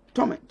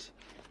torment.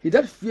 He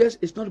that fears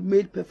is not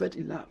made perfect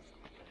in love.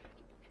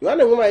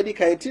 Yohane ngoma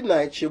edika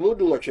 18:9 chemo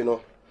edunwotwe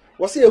no.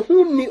 Wo se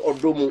ehu ni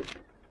odomu.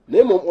 Na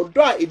emom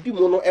odo a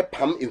edimu no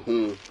epam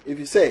ehu. If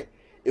you say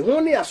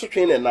ehu ni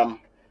asotwe ne nam.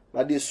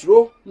 Na de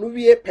suro no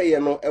wie peye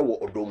no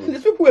ewo odomu.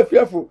 These people were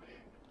fearful.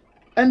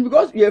 And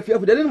because you are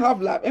fearful, they didn't have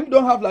life. If you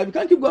don't have life, you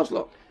can't keep God's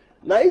law.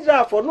 Na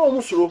Israel for no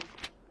musuro.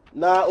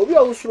 Na obi a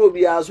usuro bi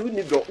azu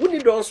ni do. Uni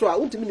do so a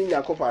untimi ni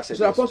Nyankopon ase.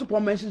 So Apostle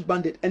Paul mentions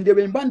bandage, and they were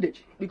in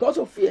bandage because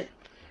of fear.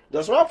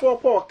 That's why for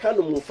Paul can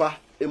mufa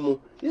emu.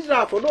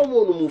 Israel for no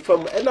mo no mufa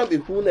mu enam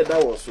ehu na da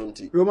wo so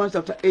nti. Romans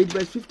chapter 8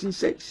 verse 15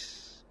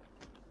 says,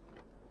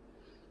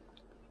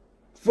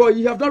 For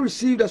you have not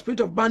received the spirit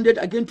of bondage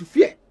again to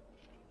fear,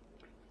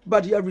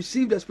 but you have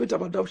received the spirit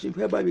of adoption,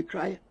 whereby we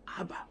cry,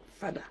 Abba,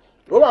 Father.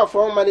 Roma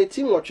for many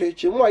team or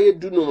church, mo aye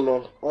dunum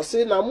no, or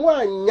say na mo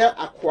anya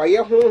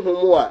akwaye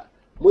honhom a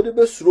mo de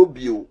besuro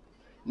bio.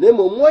 Na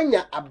mo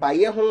anya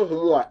abaye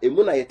honhom a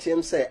emu na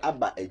yetem say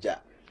aba eja.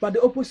 But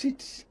the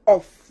opposite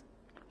of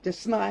the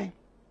snare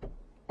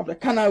of the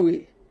carnal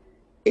way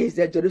is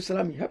the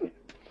Jerusalem in heaven.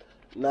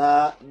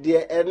 Na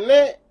de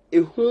ene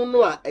ehun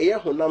no a eye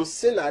honam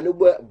se na ne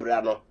bo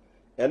bra no.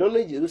 Eno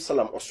no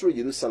Jerusalem, osoro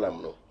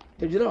Jerusalem no.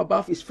 The Jerusalem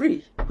above is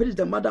free, which is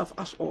the mother of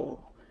us all.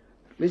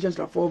 Galatians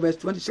 4 verse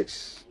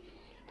 26.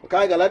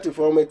 Okay, Galatians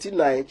 4 verse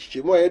 29.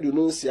 Chichimo ye du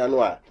no nsia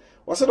no a.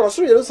 Wose no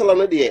osoro Jerusalem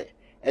no de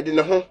e de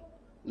ne ho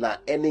na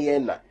ene ye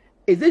na.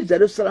 Is this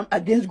Jerusalem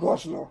against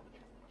God's law?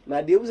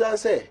 Na de buza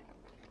say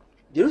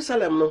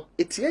Jerusalem no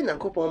etie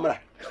Nyankopon mra.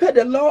 Where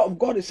the law of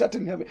God is set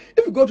in heaven.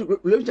 If you go to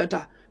Revelation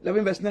chapter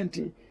 11 verse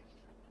 19,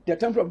 the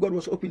temple of God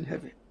was open in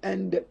heaven,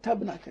 and the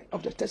tabernacle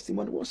of the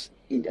testimony was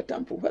in the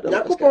temple. Where the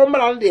Nyankopon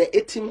mra no de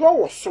etim ho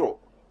wo soro.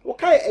 Wo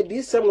kai edi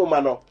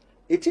semoma no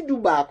eti du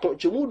ba ko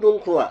chemu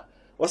donkro a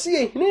wose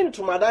ye hine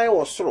ntomadan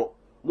wo soro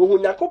no hu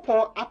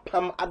Nyankopon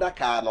apam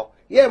adaka no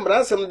ye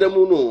mransem da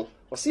mu no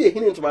wose ye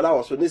hine ntomadan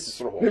wo soro nesi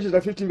soro ho.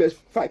 Revelation 15 verse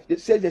 5,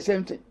 it says the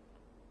same thing.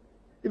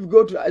 If you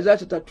go to Isaiah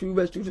chapter 2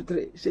 verse 2 to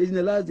 3, it says in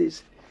the last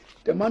days,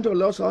 the mountain of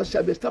the Lord's house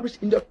shall be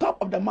established in the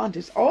top of the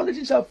mountains. All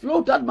nations shall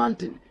flow that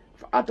mountain.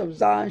 For out of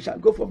Zion shall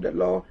go forth the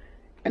law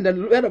and the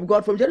word of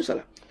God from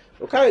Jerusalem.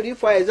 Okay, di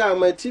for Isaiah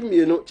ma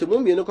timienu chemu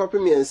mienu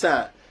kopem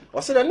yensa.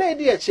 Wose na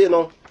edi eche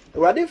no,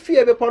 Awurade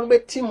fie be pon be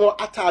tim ho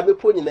ata be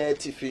po nyina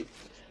atifi.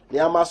 Ni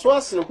amaso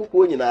asene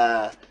kuko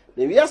nyina.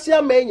 Na wiase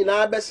ama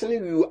nyina besene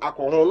wiu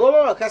akoho no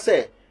ma ka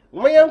se,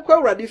 "Moyen kwa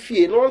Awurade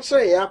fie no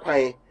nche ya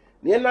kwan."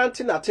 Ni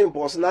nanti na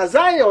temples na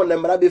Zion na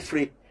mra be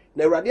free.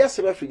 Na Awurade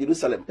asema free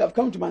Jerusalem. They have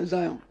come to Mount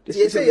Zion.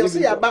 You say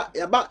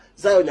yaba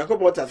Zion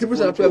Yakobot as Hebrews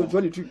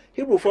 12:22.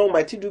 Hebrew form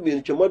mighty do be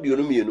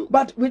in.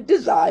 But with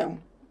this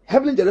Zion,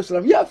 heavenly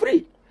Jerusalem, you are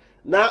free.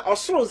 Now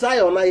also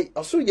Zion,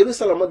 also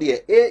Jerusalem, dear,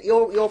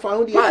 your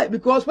found here. Why?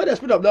 Because where the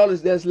spirit of the Lord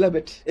is, there's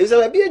liberty. Is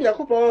there a being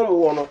Yakobon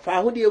one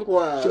found here?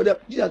 So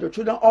these are the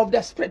children of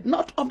the spirit,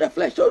 not of the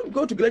flesh. So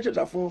go to Galatians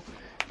 4.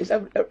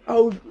 I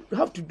will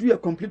have to do a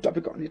complete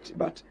topic on it,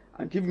 but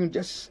I'm giving you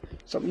just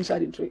some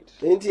insight into it.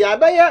 Inti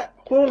abaya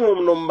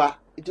home number.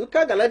 It will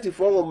come Galatians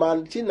 4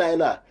 man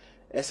T9.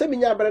 A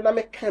seminar brother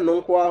make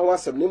canon who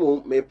was a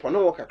name may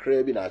pono a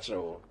crabby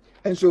natural.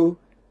 And so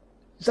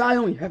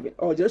Zion in heaven,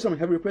 or Jerusalem in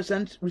heaven,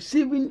 represents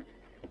receiving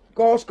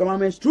God's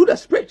commandments through the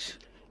Spirit.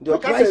 The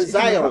Christ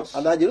Zion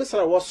and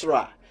Jerusalem was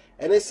raw.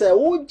 And it said,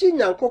 "Oh,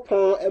 Jinyanko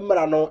Pon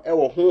Emrano,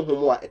 ever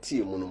home a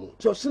team."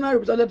 So Sinai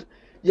represented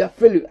their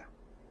failure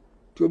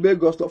to obey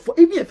God's law for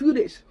even a few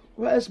days.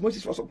 Whereas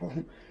Moses was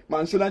upon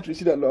Mount Sinai to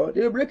receive the law,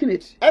 they were breaking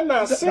it. And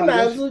now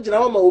Sinai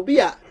Jinama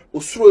Obia,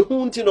 Usru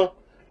Huntino,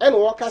 and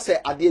Walker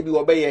said, "I did be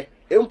obey."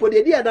 And put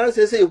the dear dance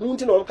say,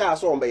 "Huntino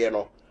Castle on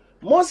Bayano."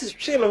 Moses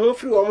chain home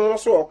free or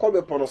so or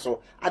Kobe Ponoso,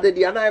 at the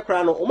Diana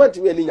Crown, or it's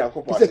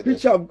a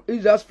picture of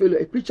Israel's failure,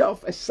 a picture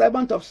of a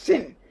servant of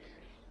sin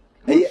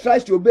who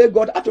tries to obey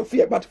God out of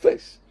fear, but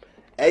first.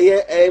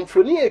 And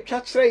Fruni a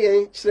catcher,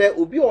 say,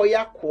 Ubi or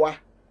Yakwa,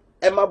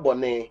 Emma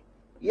Bonnet.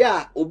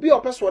 Ya, Ubi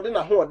or Password in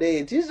a whole day.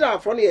 It is our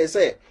funny,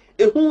 say,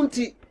 a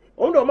hunty.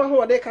 On the man who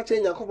are there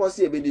catching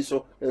Yakoposi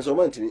Bediso, and so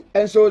on to me.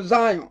 And so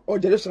Zion or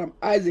Jerusalem,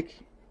 Isaac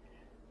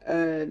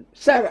and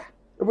Sarah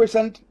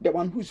represent the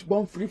one who is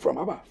born free from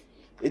above.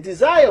 It is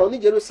Zion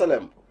in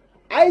Jerusalem.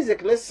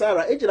 Isaac and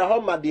Sarah, Ejra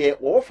Homa dear,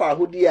 or far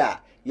who dear,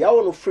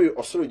 Yawon free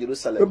or so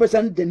Jerusalem.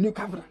 Represent the new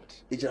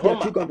covenant. It's a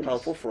home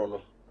for Frono.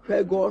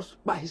 Where God,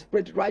 by his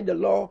spirit, write the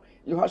law.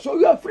 So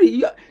you are free.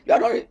 You are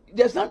not,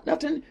 there's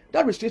nothing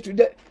that restricts you.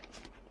 The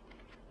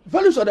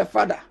values of the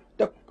Father,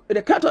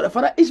 the character of the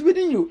Father is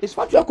within you. It's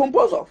what you are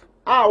composed of.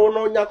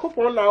 No,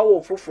 Yakopon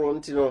now for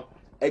Frontino.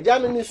 A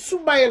German is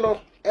Subaino.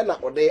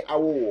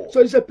 So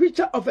it's a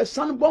picture of a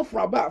son born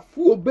from above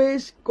who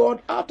obeys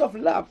God out of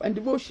love and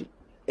devotion.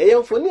 He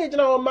owns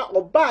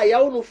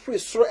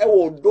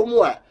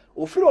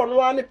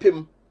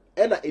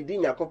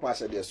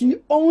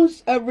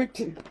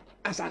everything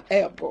as an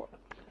heir of God.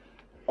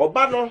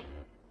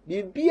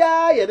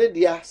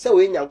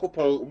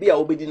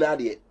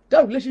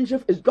 That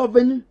relationship is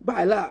governed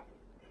by love.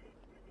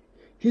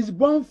 He's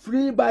born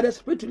free by the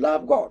Spirit to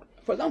love God.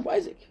 For example,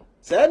 Isaac.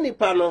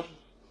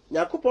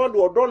 Yakupon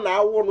do do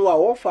na wo no a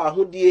wo fa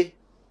ahodie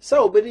se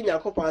obedi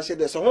Yakupon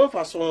say so hon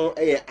fa so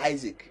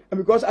Isaac. And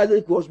because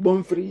Isaac was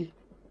born free,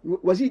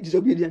 was he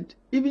disobedient?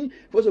 Even he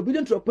was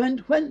obedient to a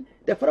point when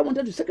the father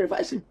wanted to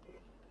sacrifice him.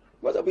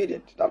 He was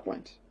obedient at that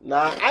point.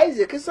 Na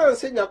Isaac is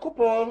say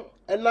Yakupon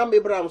enam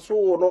Abraham so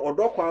wo no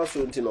odo kwan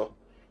so ntino.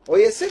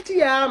 Oye seti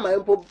ya ma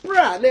mpo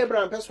bra na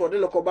Abraham person de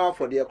lokoba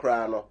for the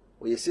kra no.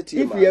 Oye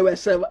seti ma. If you were a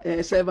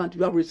servant,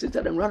 you have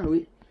resisted and run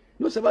away.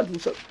 No servant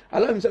will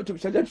allow himself to be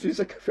subject to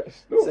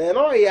sacrifice. No. Say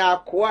no ya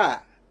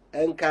kwa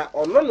enka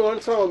ono no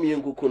nta o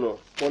mienkuku no.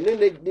 Oni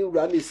ne di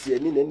ura ne sie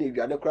ni ne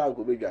dwane kra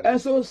nko be dwane.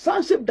 And so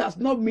sonship does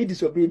not mean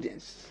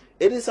disobedience.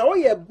 It is our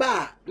year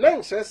bar,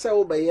 nine says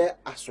by year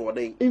as what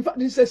they. In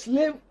fact, it's a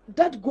slave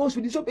that goes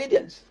with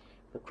disobedience.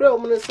 The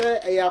crown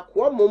say a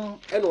aquamum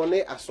and one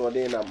as what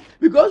they nam.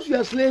 Because you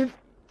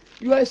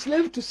are a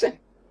slave to sin.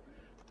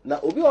 Now,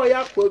 Ubi or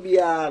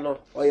Yakobiano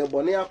or your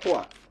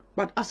Boniaqua.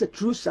 But as a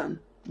true son,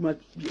 you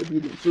must be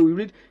obedient. So we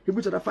read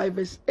Hebrews chapter 5,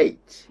 verse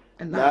 8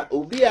 and 9. Now,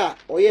 Ubia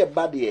or your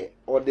body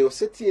or they'll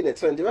sit in a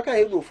trend. The Waka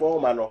Hebrew for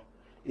Mano,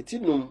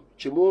 itinum,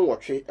 Chimon or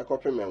tree, a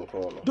copperman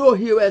chrono. Though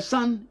he were a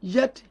son,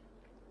 yet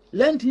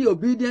learned he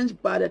obedience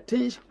by the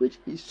things which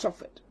he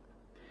suffered.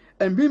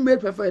 And being made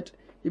perfect,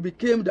 he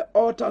became the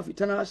author of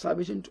eternal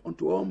salvation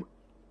unto all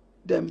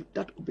them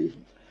that obey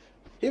him.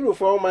 Hebrew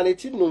for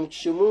Manitinum,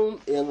 Chimon,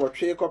 and what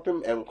tree,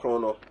 copperman and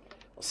chrono.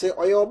 Say,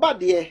 or your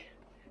body.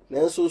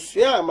 Nanso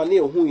sua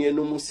amane ehu ye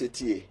no mu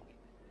setie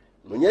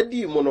no nya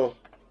di mu no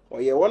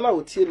oye wona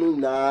otie no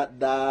na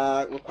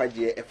da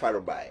nkwaje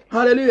efarobai.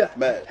 Hallelujah.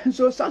 Amen. And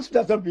so sans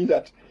does not mean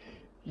that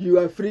you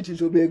are free to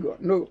disobey God.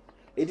 No.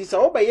 It is a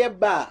obaye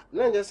ba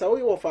na nje sa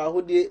wo fa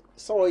ahode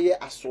sa oye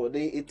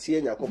asode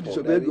etie nyakopon.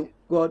 Disobey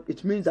God,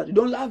 it means that you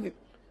don't love him.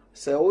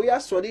 Se wo ya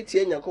asode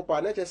etie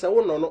nyakopon na nje sa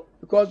wo no.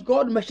 Because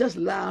God measures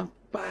love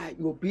by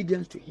your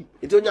obedience to him.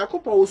 It on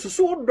nyakopon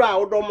osusu do a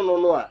odom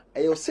no a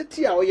e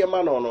seti a oye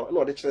ma no no na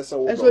ode kire sa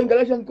wo. And so in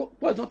Galatians,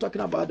 Paul is not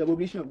talking about the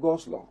obedience of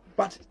God's law,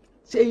 but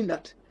saying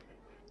that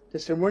the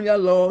ceremonial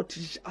law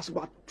teaches us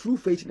about true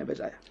faith in the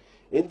Messiah.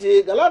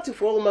 Inti Galati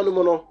for manu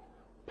no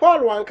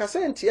Paul wan kase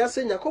ntia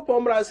se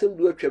nyakopon mra asem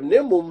du atwam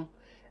na mom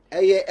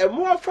eye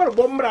emo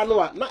aforbo mra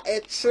no a na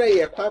e kire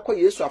ye kwa kwa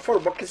Yesu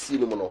aforbo kesi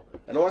no no.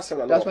 And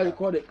that's why they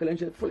call the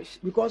Galatians foolish,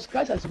 because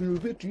Christ has been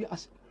revealed to you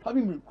as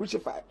having been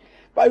crucified.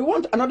 But you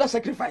want another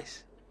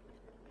sacrifice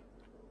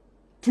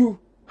to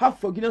have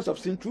forgiveness of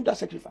sin through that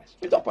sacrifice.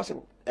 It's not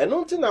possible. And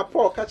nothing na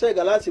Paul catch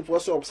Galati for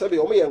so observe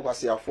o me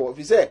yankwase afo. If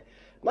you say,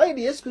 na the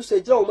Jesus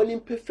say jira o mani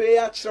pefe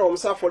ya kire o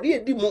msa for di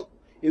mu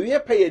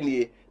ewie pay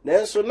nie.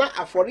 Nanso na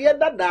afore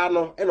dada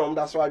no e no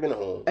mda so adwene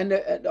ho. And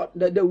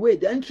the way,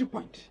 the entry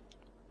point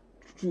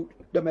to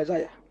the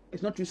Messiah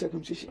is not through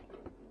circumcision,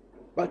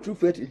 but through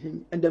faith in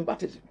him and then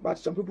baptism. But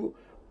some people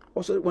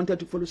also wanted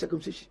to follow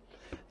circumcision.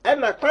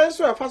 And na kwan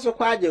so afa so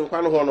kwa agye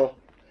nkwa no ho no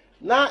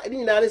na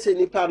ni na se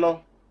nipa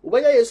no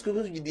ubanya Yesu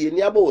Kristo gidie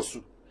ni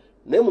abaosu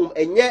na mum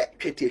enye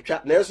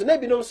twetiatwa nanso na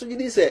binom so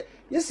gidi se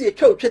yesi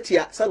etwa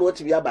otwetia sa na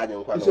wati bi abanye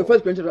nkwa no. So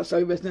 1 Corinthians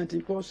 7 verse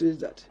 19, Paul says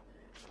that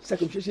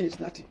circumcision is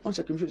nothing,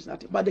 uncircumcision is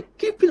nothing, but the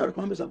keeping of the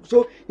commandments.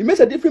 So it makes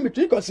a difference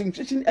between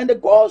circumcision and the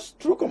God's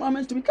true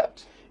commandments to be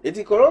kept.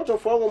 Eti Korinto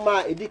for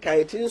ma edi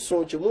kan tin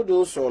so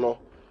chemudu so no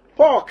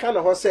Paul kan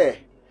ho se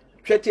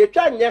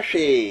twetiatwa nya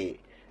hwe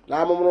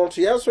na amomno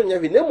to yenso nya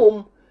hwe na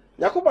mum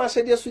Yakopon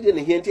asede so de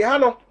ne hienti ha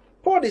no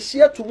Paul de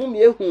sia to mum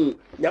yehu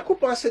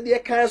Yakopon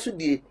asede kan so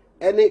de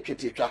ene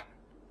twetiatwa.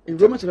 In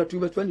Romans chapter 2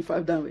 verse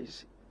 25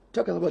 downwards,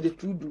 talking about the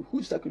true Jew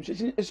whose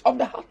circumcision is of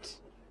the heart,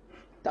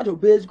 that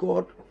obeys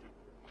God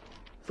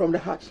from the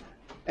heart,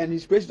 and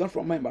his praise is not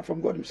from man but from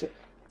God himself.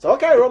 So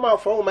okay, Roman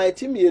for my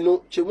team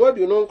no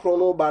chemodi no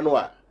nkrono ba no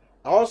a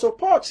also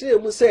Paul say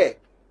mu say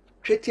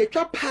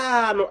twetiatwa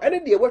pa no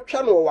ene de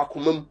wotwa no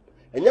wakomam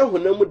enya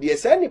honam de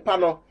se nipa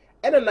no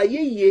ene na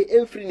yeye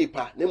emfiri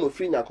nipa na mo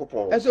firi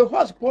Yakopon. And so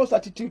what's Paul's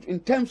attitude in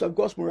terms of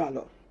God's moral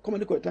law?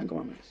 Command the Ten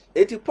Commandments.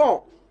 Eti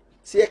Paul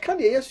se e ka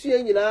de Yesu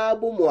nyina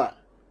bo mu a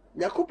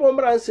Yakopon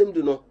mra nsem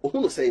du no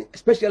ohunu say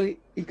especially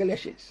in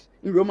Galatians.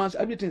 In Romans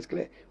everything is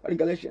clear, but in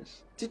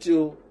Galatians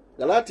Tito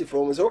Galati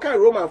from so okay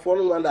Roman for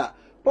no wonder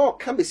Paul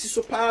can be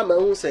so pa ma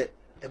hu say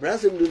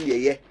Ebrasem do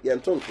ye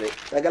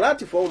ntonkre na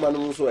Galati for man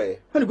no so e.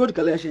 When you go to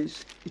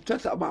Galatians, it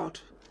talks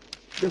about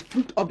the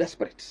fruit of the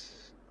Spirit.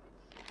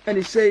 And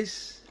it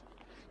says,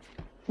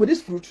 with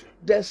this fruit,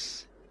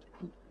 there's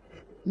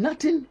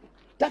nothing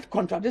that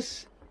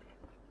contradicts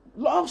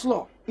God's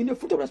law in the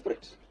fruit of the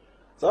Spirit.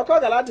 So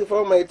called Galati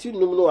for my team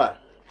no a.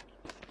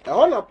 E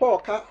hona Paul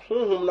ka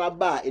honhom na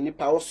ba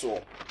enipa wo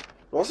so.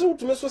 No so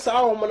utumi so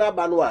sa honhom na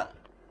ba no a.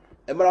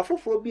 E mara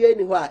foforo bia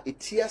ni ho a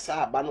etia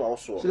sa ba no wo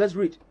so. So let's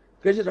read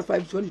Galatians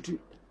 5:22.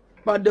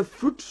 But the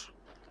fruit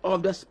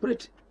of the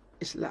Spirit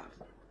is love.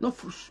 Not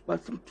fruit,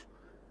 but fruit.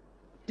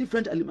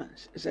 Different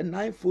elements. It's a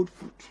ninefold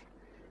fruit.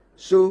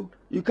 So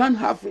you can't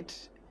have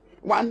it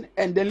one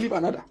and then leave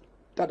another.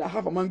 That I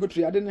have a mango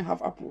tree, I didn't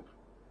have apple.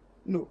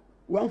 No.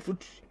 One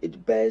fruit,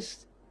 it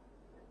bears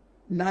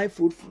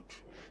ninefold fruit.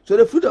 So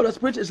the fruit of the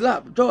Spirit is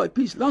love, joy,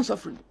 peace,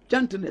 long-suffering,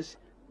 gentleness,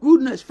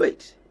 goodness,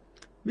 faith,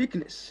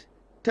 meekness,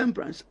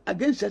 temperance.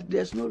 Against that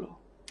there's no law.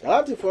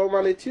 Galati for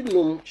manity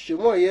num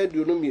shimo ye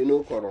du no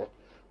mienu koro.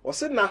 O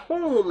se na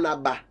honhom na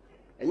ba.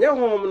 Enye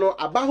honhom no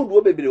aba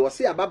hodo bebere o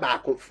se aba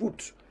baako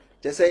fruit.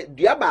 Je se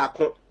dua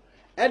baako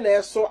ena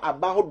eso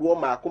aba hodo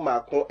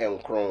maako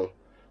enkron.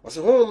 O se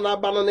honhom na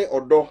ba no ne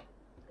odo,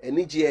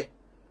 enigye,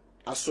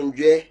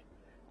 asomdwe,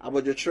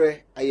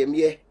 abodwotwere,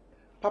 ayemye,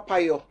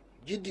 papayo,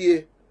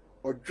 gidie,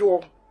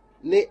 odwo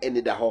ne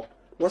enida ho.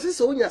 No se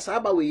se onya sa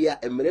aba we ya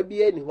emre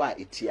bia ni ho a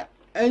etia.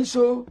 And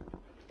so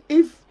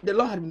if the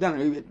law had been done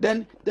away with,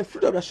 then the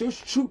fruit of the soul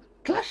should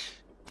clash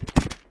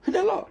with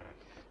the law.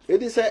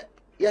 It is a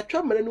ya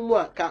twa mmara no mu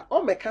a ka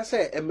o meka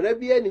se mmara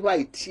bia ni ho a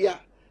itia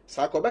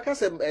sa ko beka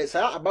se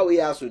sa abawe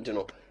ya so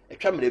ntino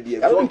twa mmara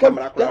bia so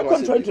kamera kora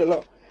contrary to the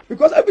law,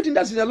 because everything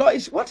that's in the law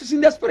is what is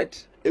in the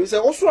spirit. If say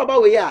oso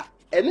abawe ya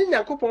eni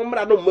Nyankopon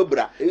mmara no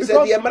mmabura if say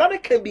the mmara de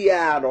ka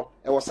bia no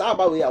e wo sa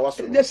abawe ya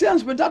waso the same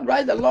spirit that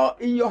writes the law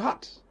in your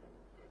heart.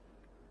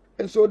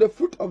 And so the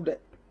fruit of the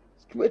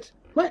spirit,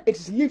 when it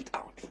is lived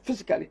out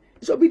physically,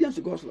 it's obedience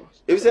to God's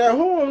laws. If say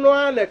ho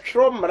no na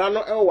tro mmara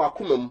no e wo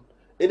akoma mu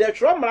ene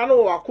tro mmara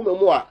no wo akoma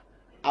mu a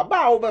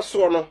aba wo be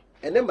so no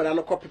ene mmara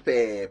no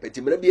kopepe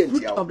peti mmara bia ntia.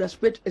 Fruit of the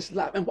spirit is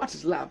love. And what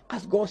is love?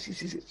 As God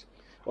sees it.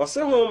 O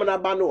se ho mmara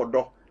ba no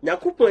odo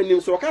Nyankopon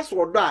anim so ka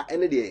so odo a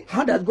ene de.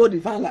 How does God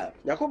define love?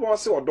 Nyankopon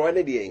se odo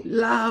ene de.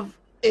 Love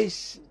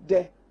is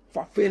the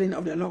fulfilling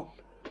of the law.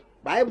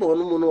 Bible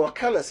no mu no o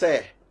ka na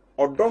say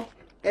odo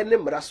ene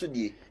mmara so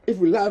die. If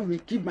we love, we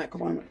keep my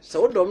commandments.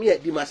 So odo me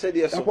di ma say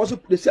de so.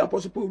 The same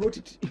Apostle Paul wrote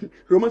it in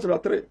Romans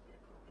chapter 3,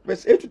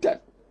 verse 8 to 10.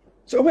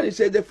 So when he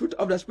says the fruit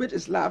of the spirit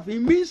is love, he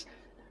means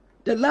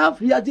the love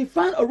he has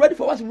defined already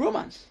for us in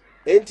Romans.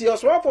 Enti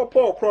oswa for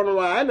Paul krono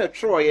a na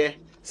twoye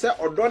se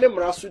odo ne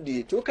mmara so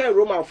die. To kan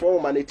Roman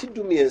for ma na ti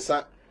du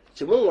miensa.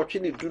 Chemo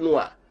nwotwe ne du no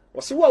a.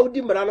 O se wa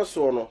odi mmara no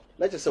so no,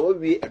 na che se wa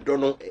wie edo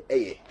no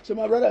eye. So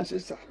my brother and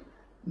sister,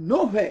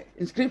 nowhere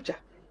in scripture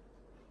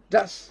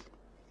does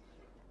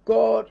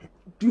God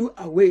do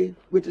away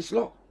with his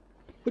law,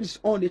 with his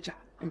own nature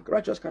and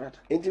righteous character.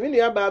 Enti me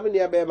nua ba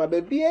ma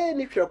ba bia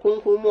ni twa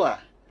konkon mu a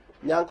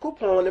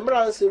Nyankopon ne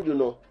mmara nsem du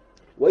no.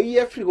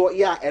 If you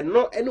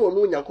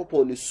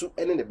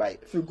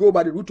go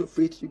by the route of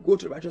faith, you go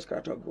to the righteous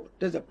character of God.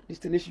 That's the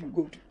destination you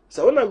go to.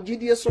 So when I'm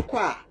GDS so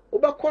qua,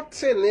 if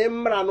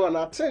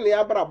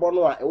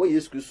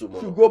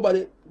you go by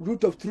the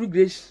route of true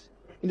grace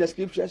in the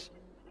scriptures,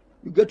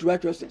 you get to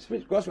righteousness,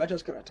 God's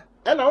righteous character.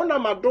 And I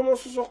want my domo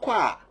so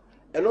qua,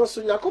 and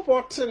also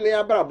Yakopo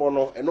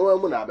Abrabono, and no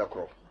one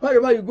abacro.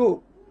 Wherever you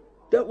go,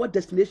 that what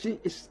destination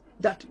is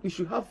that we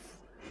should have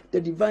the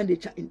divine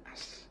nature in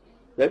us.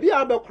 Maybe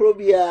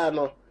Abacrobia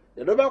no.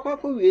 The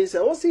Dobacco is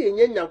also in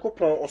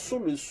Yankopon or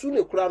soon soon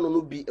a crown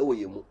no be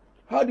away.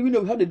 How do we know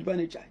we have the divine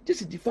nature?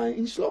 This is defined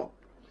in law.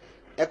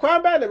 A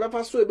choir band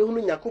never saw a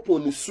behooning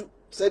Yakopon suit,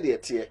 said the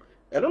tear.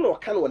 I don't know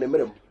what kind of a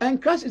minimum.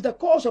 And Christ is the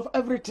cause of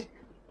everything.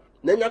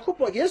 Then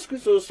Yakopo, yes,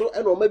 so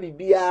and or maybe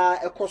be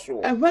a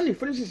cosso. And when he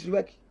finishes his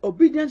work,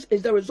 obedience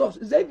is the result,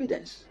 is the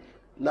evidence.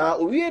 Now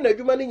we ain't a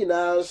human in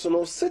our so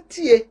no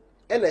city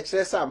and a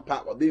chess and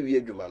part of the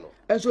Jumano.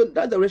 And so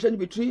that's the relation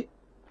between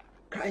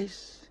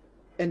Christ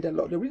and the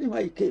law. The reason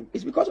why he came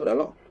is because of the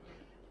law.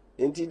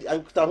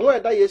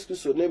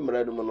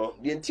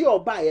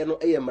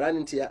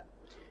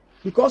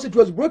 Because it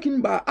was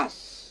broken by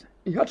us,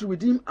 he had to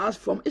redeem us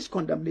from its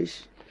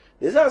condemnation.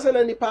 But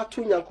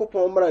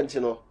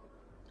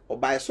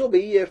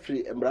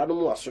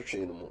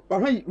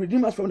when he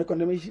redeemed us from the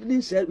condemnation, he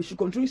didn't say we should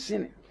continue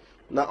sinning.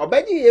 Now,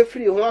 obey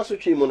free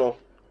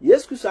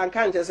yes, he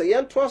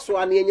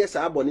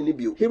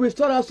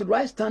restored us to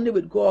right standing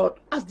with God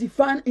as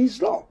defined in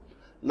his law.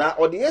 Now,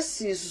 or the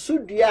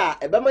Sudia,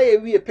 a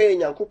Bama we paying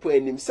Yankupo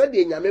and him said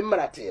the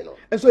Yamim.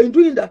 And so, in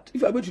doing that,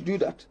 if you are going to do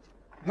that,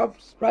 have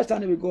right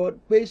standing with God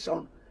based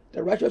on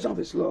the righteousness of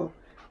his law,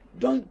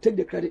 don't take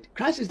the credit.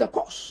 Christ is the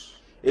cause.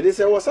 It is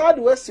a wasad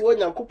west when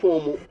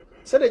Yankupo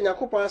said the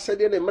Yankupa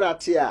said in the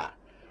Maratia.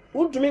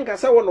 Won't you mean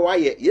Cassa one why?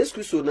 Yes,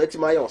 Kusu, not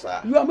my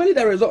osa. You are merely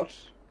the result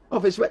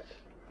of his work.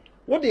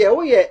 What the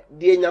way,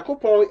 the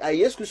Yakupon, I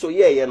yes, so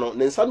yeah, no,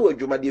 then some would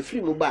you might be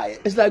free mobile.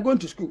 It's like going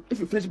to school. If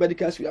you finish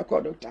medical school, you are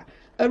called doctor.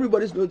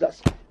 Everybody knows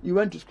that you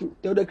went to school.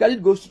 The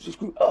credit goes to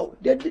school. Oh,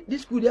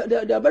 this school, they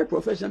are very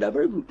professional, they are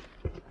very good.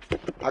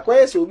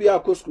 Acquire so we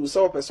are school,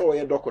 so person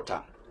a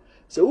doctor.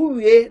 So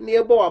we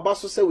nearby our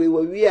basso say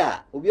we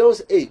are, we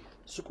always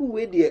school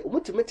way there,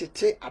 ultimately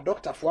take a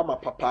doctor for my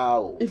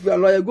papa. If you are a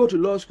lawyer, go to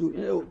law school. You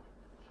know,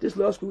 this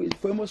law school is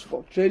famous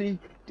for training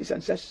this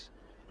and such.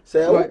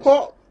 So we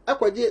call. I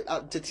could get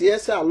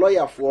a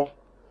lawyer for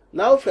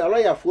now for a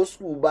lawyer for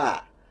school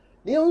bar.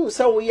 Near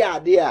say we are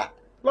there.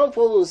 Long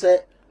for say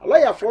a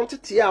lawyer from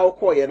Tia or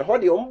Coy and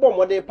hold the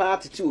unborn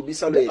party to be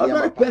some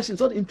other person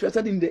not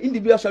interested in the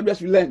individual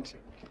subjects you learned.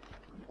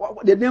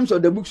 What the names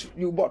of the books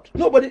you bought.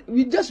 Nobody,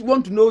 we just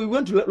want to know we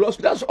went to law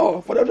school. That's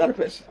all for the other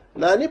person.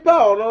 Now, Nipa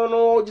or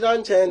no,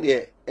 Jan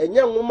Chandy, and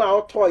young woman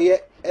out toy,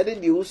 Eddie,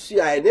 you see,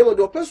 I never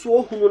do a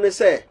person who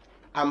say.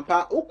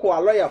 Ampa uko a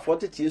lawyer for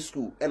the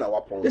school and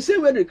our point. The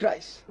same way with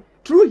Christ.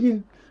 Through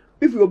him,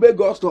 if you obey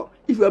God's law,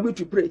 if you are able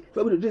to pray, if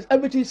you are able to do this,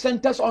 everything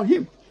centers on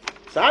him.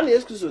 So I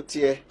need to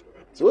tear.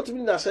 So what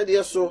mean I said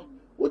yes so?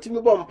 What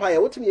me bumpire?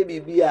 What me be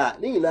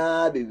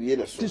Nina be it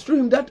is through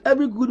him that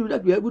every good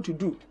that we are able to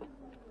do,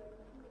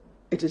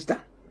 it is done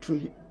through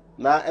him.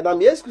 Now and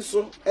I'm yes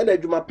so and I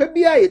do my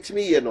pebia it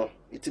me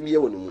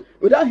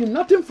without him,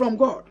 nothing from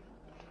God.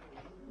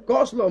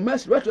 God's law,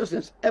 mercy,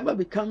 righteousness ever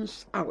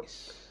becomes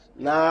ours.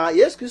 Na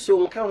yes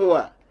so nka ho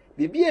a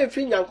bibia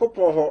efri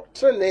Nyankopon ho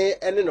trene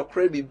ene no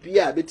kra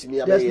bibia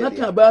betimi abeye. There's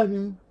nothing about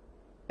him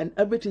and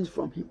everything's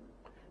from him.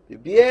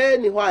 Bibia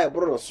ni hwa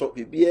ebro so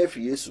bibia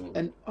fi Yesu.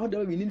 And all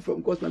that we need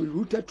from God must be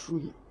rooted through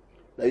him.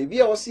 Na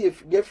bibia wo se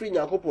gefri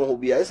Nyankopon ho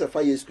bia ese fa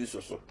Yesu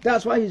Kristo so.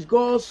 That's why he's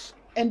God's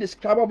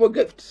indescribable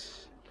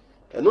gifts.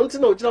 Eno nti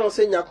na o gina wo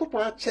se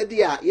Nyankopon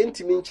achede a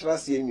yentimi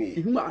nkyerase enwie.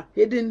 In whom are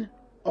hidden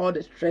all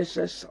the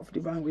treasures of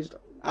divine wisdom.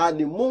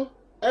 Ani mu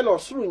ena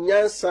osuru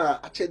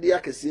nyansa achede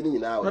akese ni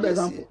nyina o. Another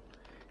example.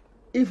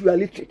 If you are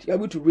literate, you are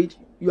able to read,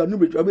 you are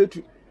numerate, you are able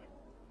to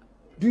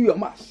do your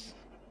maths.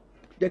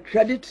 The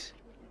credit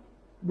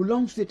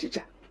belongs to the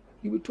teacher.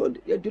 You will be told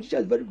the teacher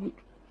is very good.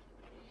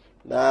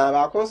 Na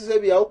ba kon se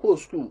bia wo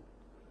school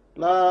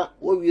na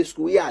wo wie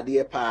school ya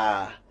de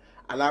pa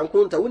ana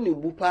nkonta woni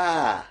bu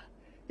pa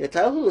ye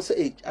ta hu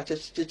se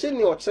acheche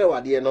ni o kire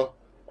wade no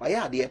wa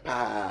ya de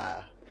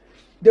pa.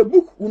 The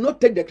book will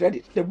not take the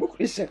credit. The book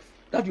itself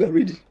that you are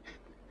reading.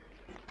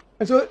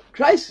 And so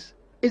Christ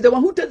is the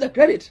one who takes the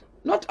credit,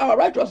 not our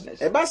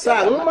righteousness. E ba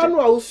sa nwoma no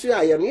a wosu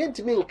aye no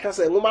yentimi nka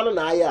se nwoma no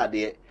na aye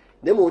ade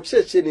na mo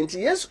cheche ni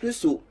nti Yesu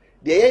Kristo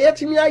de ye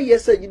yetimi aye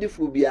se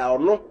gidifo bia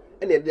ono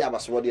ene de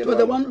abaso de So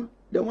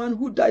the one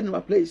who died in our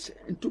place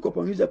and took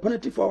upon him the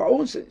penalty for our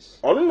own sins.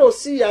 Ono no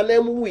si ya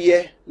na mu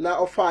wuye na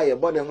ofa aye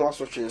bone ho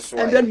asotwe nso.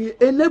 And then he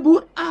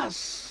enabled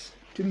us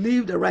to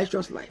live the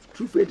righteous life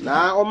through faith.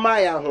 Na o ma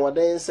ya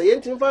hoden se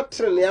yentimi fa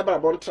trene ya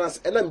barabon trans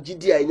enam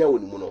gidi a nya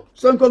wonimu no.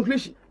 So in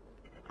conclusion,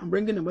 I'm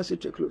bringing the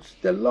message to a close.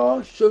 The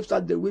Lord shows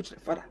us the way to the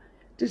Father.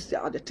 These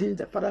are the things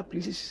the Father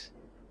pleases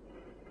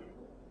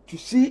to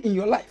see in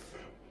your life.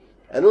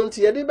 Eno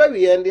nti ye de ba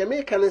wi en de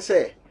me kan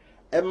se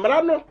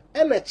emra no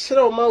e na kire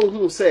o ma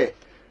hu se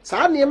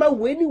sa ne ma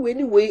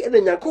weni ena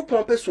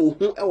Nyankopon pese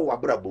ohu e wo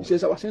wabrabo.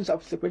 Says our sins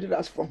have separated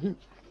us from him.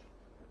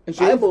 And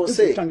so Bible if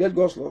say you transgress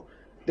God's law,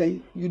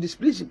 then you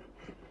displease him.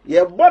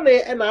 Ye bone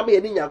e na ma ye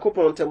ni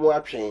Nyankopon temu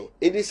atwen.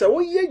 E di se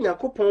wo ye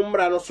Nyankopon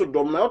mra no so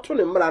dom na oto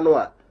ne mra no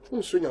a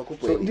unso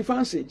Nyankopon. So it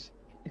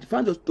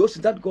defines those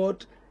that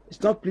God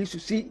is not pleased to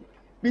see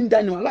being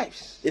done in our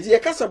lives. It ye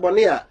kasa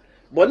bone a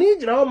bone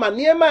gina o ma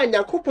ne ma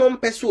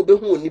Nyankopon pese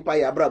obehu onipa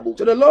ya brabo.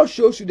 So the Lord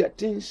shows you the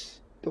things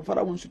the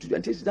Father wants you to do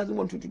and things he doesn't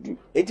want you to do.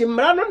 Enti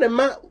mra no ne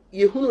ma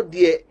ye hunu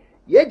de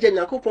ye gya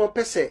Nyankopon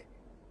pese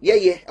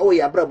ye o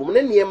ya brabo mo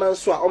ne ne ma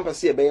nso a on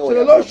pese ye ben ye. So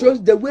the Lord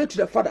shows the way to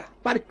the Father,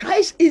 but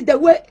Christ is the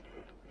way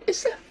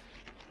itself.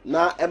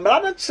 Na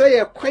emra no kire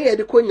ye kwan ye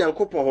de ko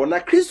Nyankopon ho na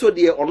Kristo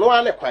de ono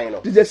ane kwan no.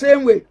 It is the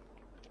same way.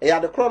 Ya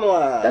de kro no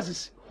a. That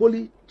is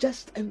holy,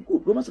 just and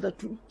good. Romans chapter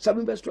 2,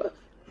 7 verse 12.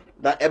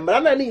 Na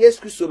emra na ni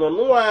Yesu Kristo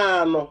no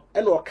ano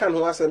ene o kan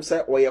ho asem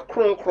se wo ye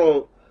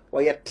kronkron wo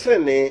ye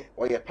trene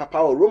wo ye papa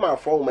o Roman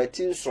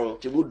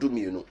 4:19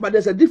 chebuduminu. But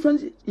there's a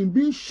difference in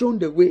being shown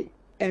the way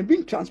and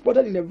being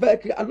transported in a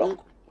vehicle along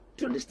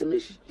to the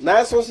destination.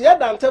 Na so se ya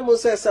dantem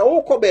se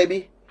wo kọ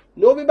baby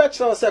na obi be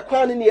kire se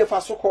kwan ni e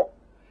fa so kọ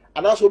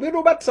ana so obi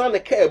do betra ne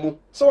ka mu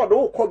se wo do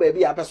wo kọ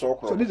baby a pese wo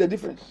kọ. So this is the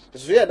difference.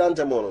 So ya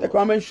dantem no. The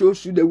commandment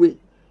shows you the way.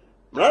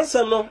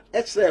 Ransom no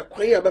e kire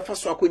kwan ya be fa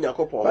so akonya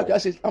kopọ. But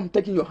God says, I'm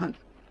taking your hand.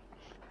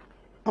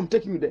 I'm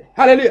taking you there.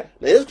 Hallelujah.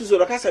 Na Yesu Kristo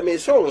do ka se me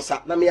so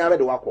nsa na me ya me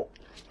de wakọ.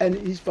 And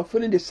he's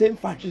fulfilling the same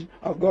function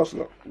of God's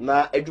law.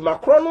 Na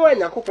eduma kro no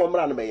anya kopọ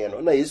mra no be ye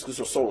no na Yesu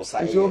Kristo so nsa.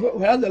 And so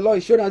whereas the Lord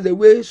is showing us the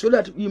way so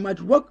that we might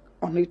walk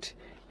on it,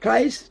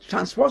 Christ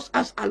transports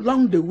us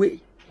along the way.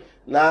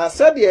 Na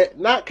said ye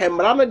na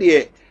kemra no de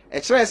e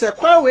kire se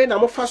kwan we na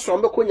mo fa so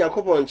mbekọ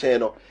Nyankopon nchen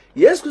no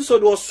Yesu Kristo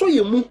do so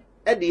ye mu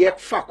e de ye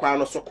fa kwan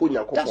no so ko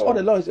Nyankopon. That's all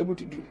the Lord is able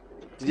to do.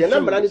 The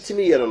number and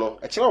timi ye no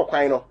e kire o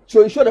kwan no.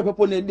 So he showed the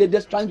people they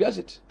just transgress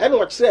it. And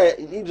what say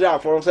Israel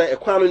for say e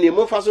kwan no ni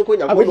mo fa so ko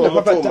Nyankopon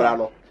no mra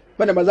no.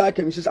 When the Messiah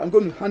came, he says, I'm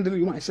going to handle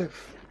you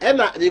myself. And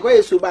the go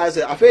Yesu ba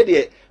say afa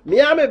de me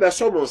ame be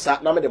so mo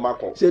nsa na me de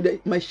makọ. So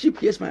my sheep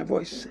hears my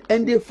voice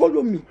and they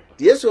follow me.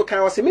 The Yesu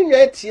kan was me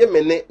nwa tie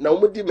me ne na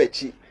omo di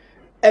machi.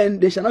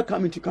 And they shall not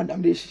come into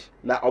condemnation.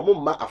 Na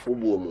omo ma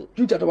afobuo mu.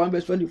 Jude chapter 1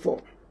 verse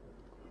 24.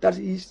 That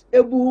he is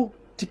able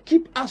to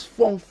keep us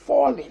from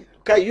falling.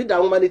 Ka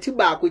Yuda woman ti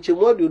ba akwache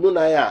mu adu no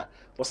na ya.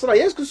 Osana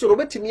Yesu Kristo ro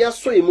betimi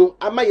aso emu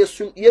ama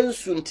yesu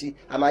yensunti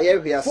ama ye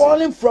hwiase.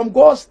 Falling from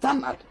God's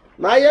standard.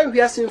 Na ye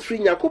hwiase mfiri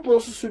Nyankopon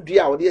susu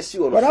dua wo de asi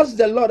wo no. But that's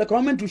the Lord, the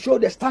commandment to show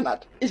the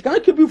standard. It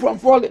cannot keep you from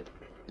falling.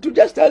 To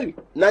just tell you.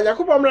 Na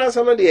Nyankopon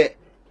mransa no de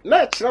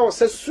na kire wo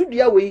se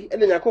sudua we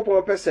ene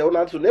Nyankopon pese wo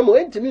na to na mo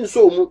entimi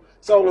nso mu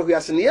se wo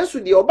hwiase ne Yesu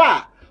de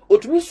oba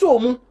otumi so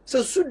mu se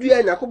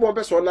sudua Nyankopon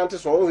pese wo nante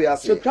so wo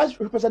hwiase. So Christ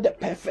represents the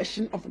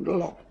perfection of the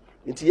law.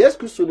 Nti Yesu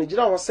Kristo no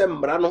gira wo se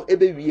mbra no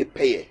ebe wie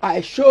peye.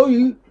 I show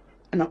you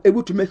and I'm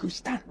able to make you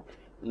stand.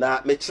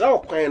 Na me kira wo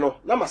kwan no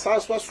na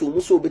masanso aso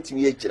mu so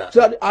obetimi agira. So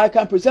that I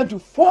can present you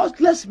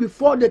faultless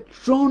before the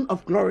throne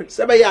of glory.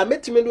 Sebe ya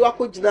metimi do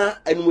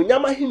akogina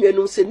anumunyam ahemia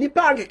no se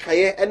nipa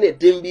ankekaye ene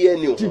dem bi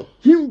ani ho. To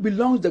him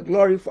belongs the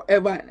glory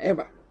forever and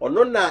ever.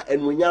 Ono na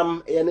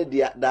anumunyam ene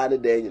dia da ne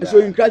da nyina. So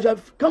in Christ you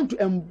have come to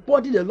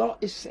embody the law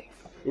itself.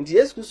 Nti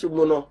Yesu Kristo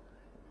mu no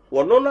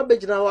wono na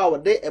begina ho a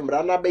wode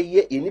emra na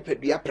beye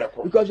enipadua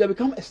preko. Because you have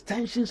become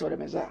extensions of the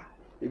Messiah.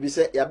 Ebi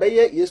se ya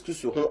beye Yesu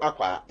Kristo ho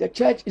akwa. The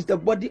church is the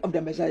body of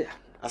the Messiah.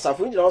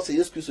 Asafo nyina ho se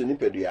Yesu Kristo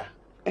nipadua.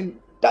 And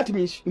That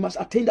means you must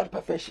attain that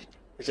perfection.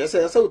 So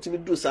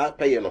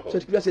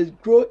Scripture says,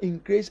 grow in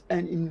grace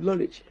and in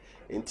knowledge.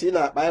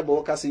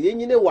 Bible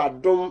We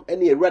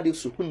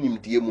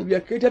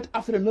are created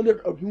after the knowledge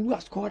of Him who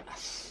has called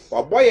us.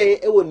 And so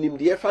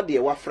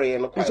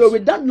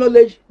with that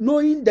knowledge,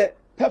 knowing the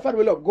perfect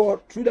will of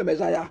God through the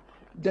Messiah,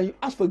 then you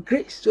ask for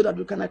grace so that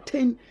you can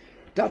attain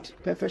that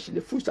perfection,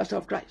 the full stature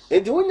of Christ. So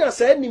the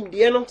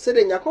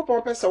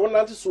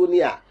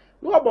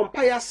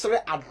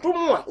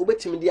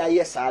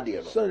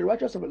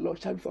righteousness of the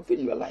Lord shall be fulfilled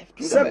in your life.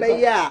 Through the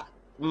Messiah.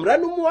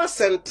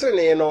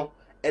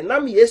 And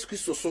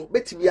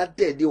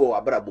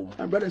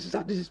brothers and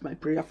sisters, this is my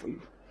prayer for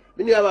you.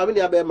 And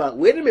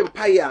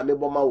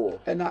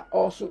I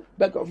also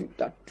beg of you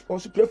that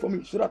also pray for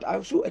me so that I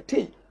also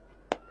attain.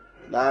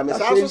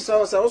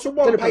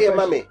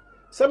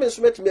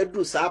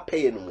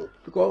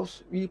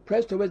 Because we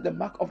press towards the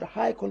mark of the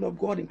high calling of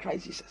God in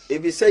Christ Jesus.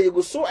 If you say you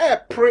go so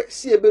pray,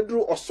 see a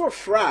bedroom or so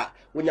fra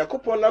when you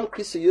couple nam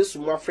Christ use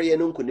more free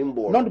and uncle.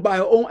 Not by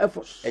our own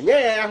efforts, and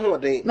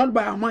not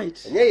by our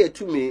might, and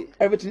to me,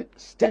 everything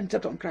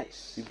centered on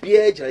Christ.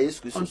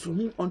 Unto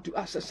Him, unto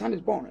us, a son is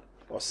born.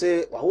 Or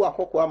say,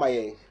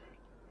 a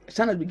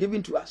son has been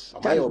given to us.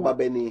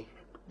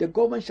 The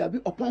government shall be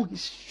upon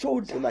his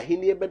shoulder.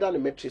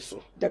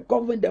 The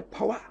government, the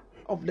power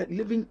of the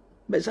living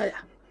Messiah,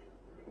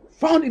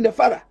 found in the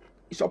Father,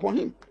 is upon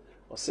him.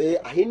 And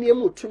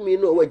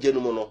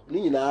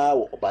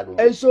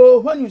so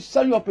when you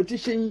send your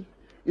petition,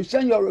 you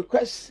send your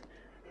request,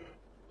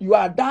 you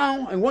are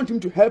down and want him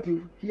to help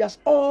you, he has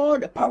all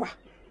the power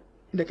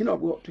in the kingdom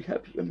of God to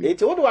help you.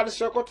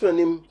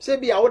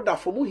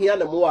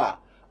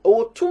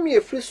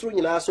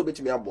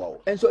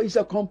 And so he's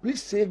a complete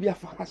savior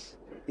for us.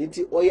 Don't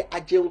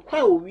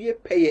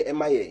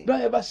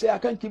ever say, I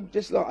can't keep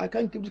this law, I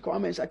can't keep the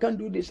commandments, I can't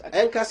do this. It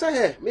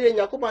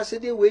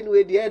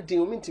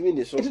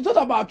is not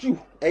about you.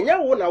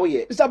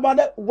 It's about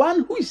the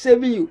one who is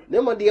saving you.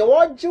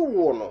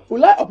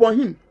 Rely upon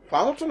him.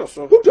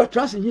 Put your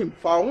trust in him.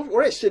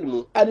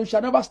 And you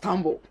shall never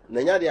stumble.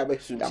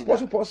 The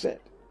Apostle Paul said,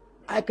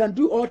 I can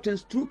do all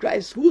things through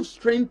Christ who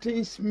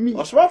strengthens me.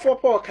 And so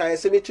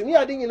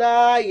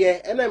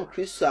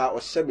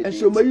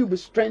may you be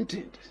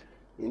strengthened.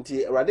 May you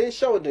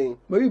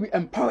be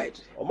empowered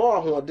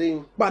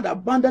by the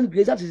abundant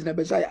grace that is in the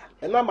Messiah.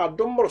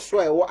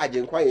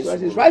 So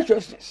as his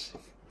righteousness,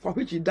 for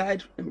which he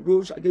died and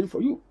rose again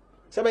for you.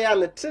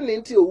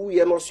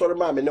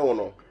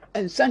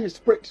 And send his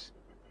spirit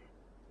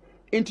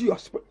into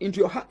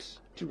your heart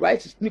to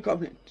write his new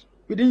covenant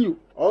within you.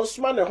 You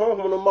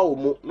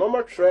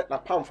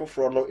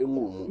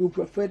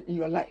prefer in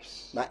your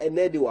lives.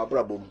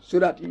 So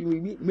that you will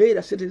be made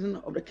a citizen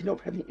of the kingdom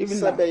of heaven, even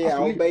now.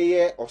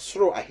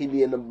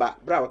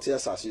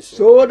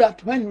 So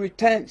that when he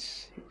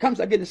returns, he comes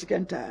again the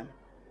second time,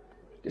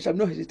 there shall be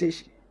no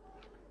hesitation.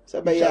 He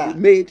shall be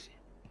made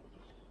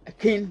a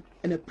king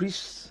and a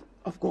priest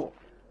of God.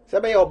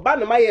 May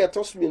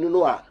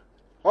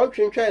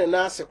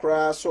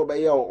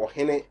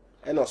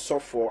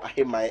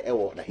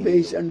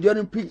his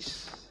enduring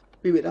peace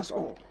be with us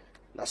all.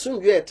 May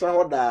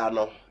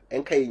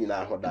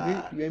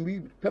we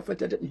be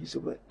perfected in his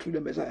word through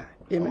the Messiah.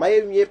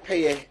 Amen.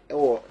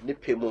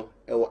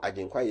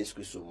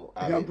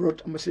 I have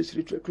brought a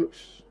message to a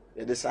close.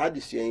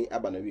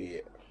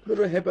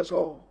 Lord, help us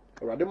all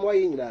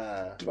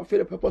to fulfill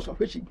the purpose of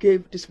which he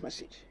gave this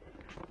message.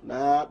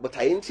 May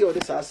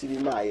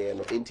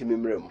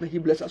he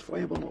bless us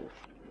forevermore.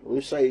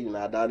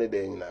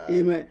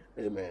 Amen.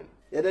 Amen.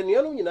 Yet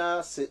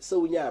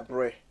so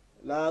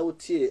now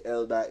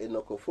Elder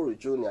Enoch Ofori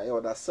Jnr.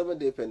 Elder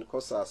 7-day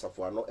Pentecostal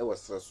Safuano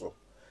Esreso.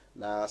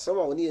 Na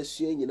someone when you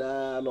see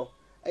no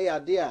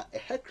dear a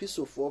head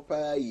Christopher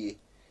pa ye.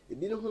 It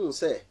didn't who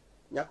say,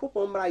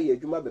 Yakupon bra ye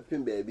juma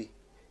bepin baby.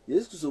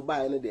 Yes to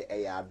buy any day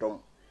a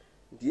adom.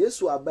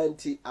 Yesu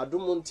abanti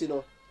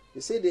adumontino. They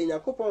say the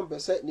Yakupon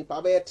percent ni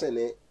pabe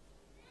tene.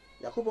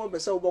 Yakupon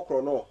percent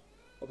bokro no.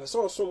 O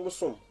person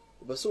som.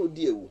 Obeso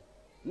diewu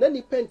na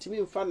ni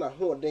pentimi mfa na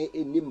ho den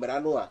eni mra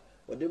no a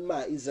ode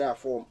ma Israel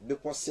form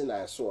bekosi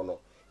na so no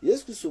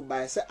Yesu Kristo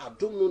bai se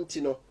adom no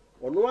nti no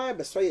ono a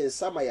beso ye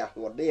nsama ya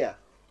ho den a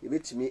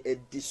ebetimi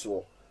edi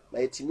so na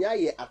etimi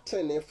aye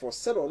atene for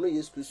se no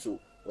Yesu Kristo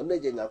ono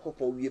agya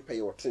Yakopon wie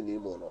peye otene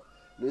mu no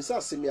nsa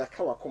asemi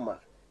aka wakoma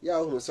ya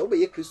ho se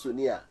obeye Kristo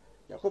ni a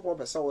Yakopon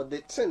pesa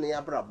wode tene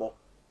abrabo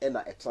e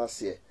na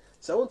etrase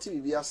se wonti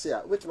bibia se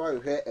a wetima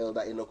hwe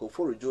Elder Enoch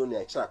Ofori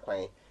Jnr. Kira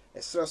kwan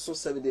Esreso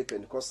 7-day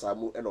Pentecostal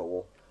mu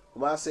enowo.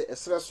 Kumasi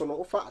Esreso no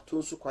ufa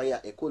atunsu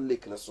kwanya Eco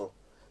Lake na so.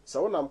 Sa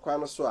wonam kwan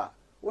no so a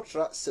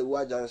wotra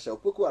Sewa Jansha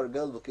Opoku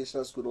Argyle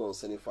Vocational School no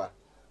nsenifa.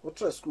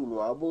 Wotra school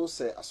no abon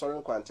se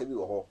asoren kwanta bi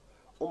wo ho.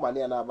 O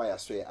mane na aba ya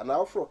so e. Ana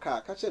ofro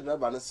car ka che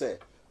driver no se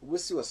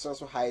obesi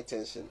Esreso high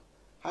tension.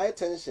 High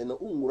tension no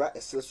unwura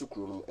Esreso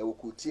kru no e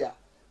wokutia.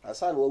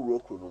 Asa na wawuro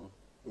kru no.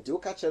 Nti wo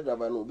ka che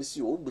driver no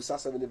obesi wo busa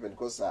 7-day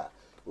Pentecostal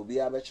obi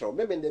a be kire.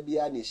 Memende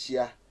bia na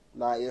hia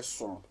na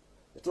yesom.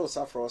 It was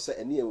suffer say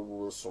any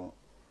som.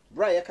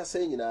 bra ya kasa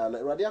nyina na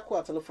awurade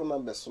akwa telephone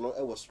numbers no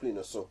e wo screen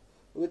no so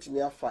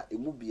wetumi afa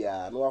emu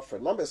bia no afre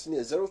numbers ni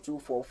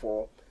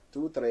 0244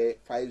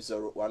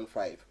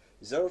 235015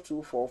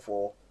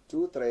 0244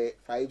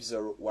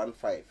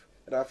 235015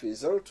 rafi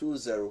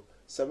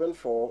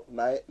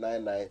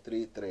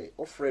 02074999933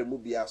 ofre mu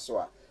bia so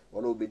a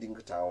wono obedi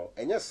nkita ho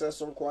enye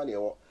Esreso nko ane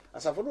wo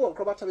asafo no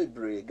nkrobata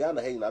bebre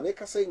Ghana he nyina me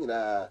kasa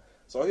nyina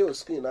so he o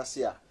screen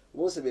ase a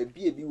wo se be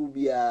bia bi wo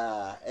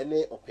bia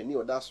ene openi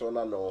oda so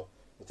na no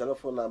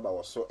telephone number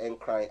was so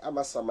enkran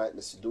amasama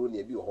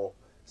Macedonia bi ho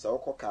sa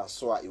wokoka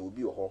so a e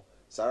obi ho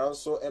sara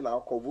nso e na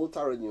akọ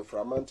voter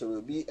inframanto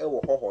obi e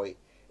wo hohoi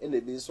e na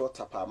bi so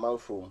tapa man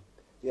from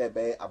ye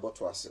be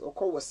aboto ase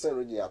okọ western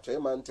region ato e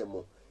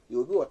mantemo ye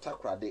obi wo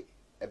takrade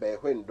e be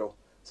hwendo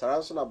sara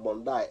nso na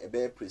bonda e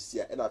be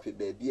presia e na fe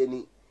be bi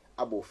ani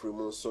abofre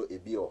mu nso e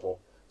bi ho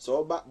so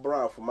oba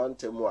braf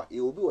mantemo a ye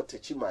obi wo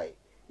tachiman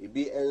e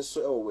bi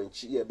enso e wo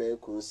wanchi ye be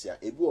kunsia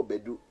e bi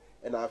obedu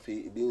e na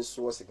afi e bi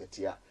nso wo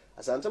seketia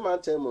Asante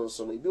Mantemo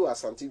nso no ebi wa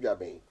Asante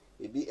Dwaben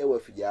ebi ewa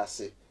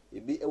Fidiase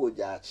ebi ewa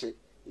Jaache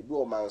ebi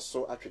o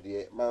manso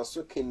atwede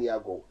manso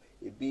Keniago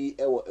ebi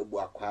ewa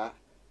Ebuakwa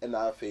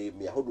na afi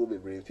me ahodo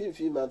bebre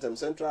mfimfini Mantem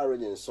Central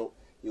Region so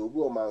ye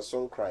obi o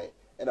manso nkran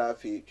na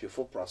afi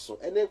twefo praso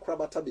ene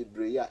nkrabata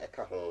bebre ya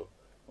eka ho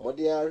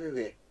mode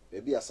ahwehwe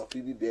bebi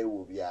asafi bi be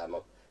wo bia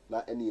no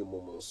na ene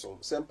emom nso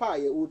sempa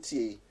ye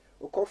utie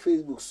ukọ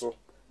Facebook so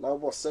na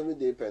obo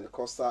 7-day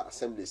Pentecostal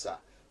Assemblies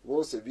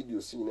once a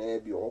video so nyina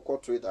bi o ko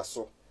Twitter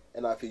so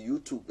and afi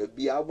YouTube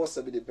be abo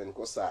 7-day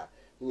Pentecostal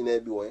nyina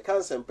bi o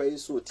kan sempa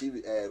so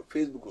TV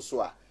Facebook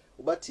so a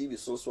oba TV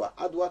so a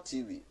Adwa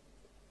TV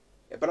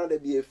e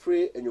branda bi e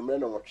free enwumre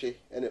no nwotwe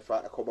ene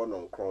fa ekobo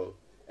no nkron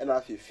ena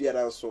afi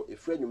fiara so e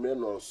free enwumre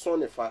no so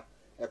ne fa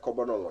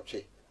ekobo no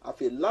nwotwe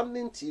afi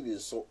Landing TV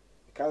so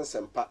kan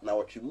sempa na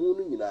wotwe mu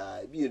no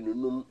nyina bi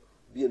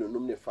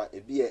enunum ne fa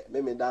e bi e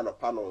memeda no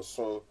pa no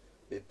so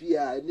be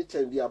bia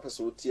anytime bi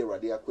apese otie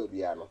awurade akwa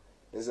bia no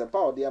nsempa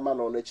ode ama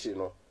no na chiri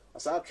no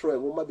asa atro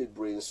enwoma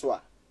bebre nso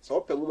a so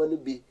openwoma no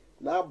bi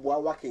na aboa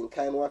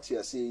wakenkan no wate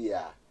ase yi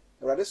a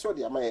awurade so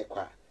de ama ye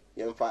kwa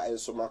yemfa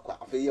enso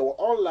makwa afi ye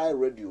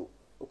online radio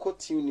uko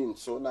tuning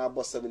so na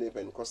abo 7-day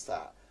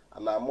Pentecostal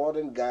ana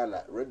modern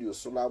Ghana radio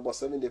so na abo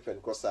 7-day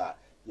Pentecostal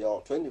ye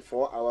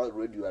 24-hour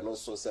radio ano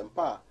so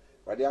sempa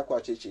awurade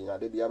akwa chechi nya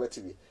de bia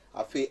betibi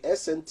afi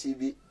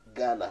SNTV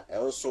Ghana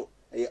enso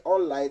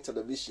online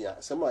television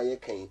asema ye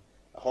kan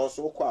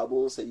honso kwa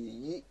abo se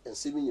yi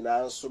ensimi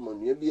nyina nso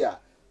monua bi a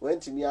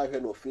wantimi ahwe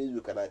no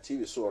Facebook na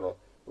TV so no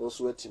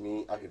nso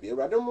atimi ahwe bi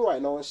awurade mu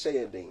wan na won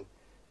hye den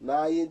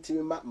na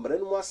yentimi ma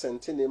mranu mu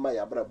asente ne ma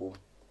yabrabom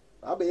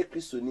aba ye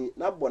kristoni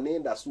na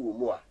bone da so wo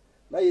mu a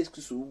na ye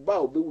kristo ba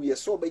obewu ye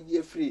so obegi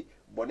afiri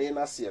bone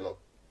na se no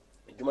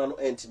adwuma no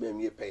entimi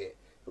amie peye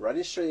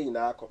awurade hye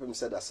nyina kopem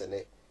se da se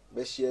ne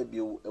be hye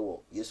biu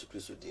ewo Yesu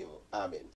Kristo dim amen.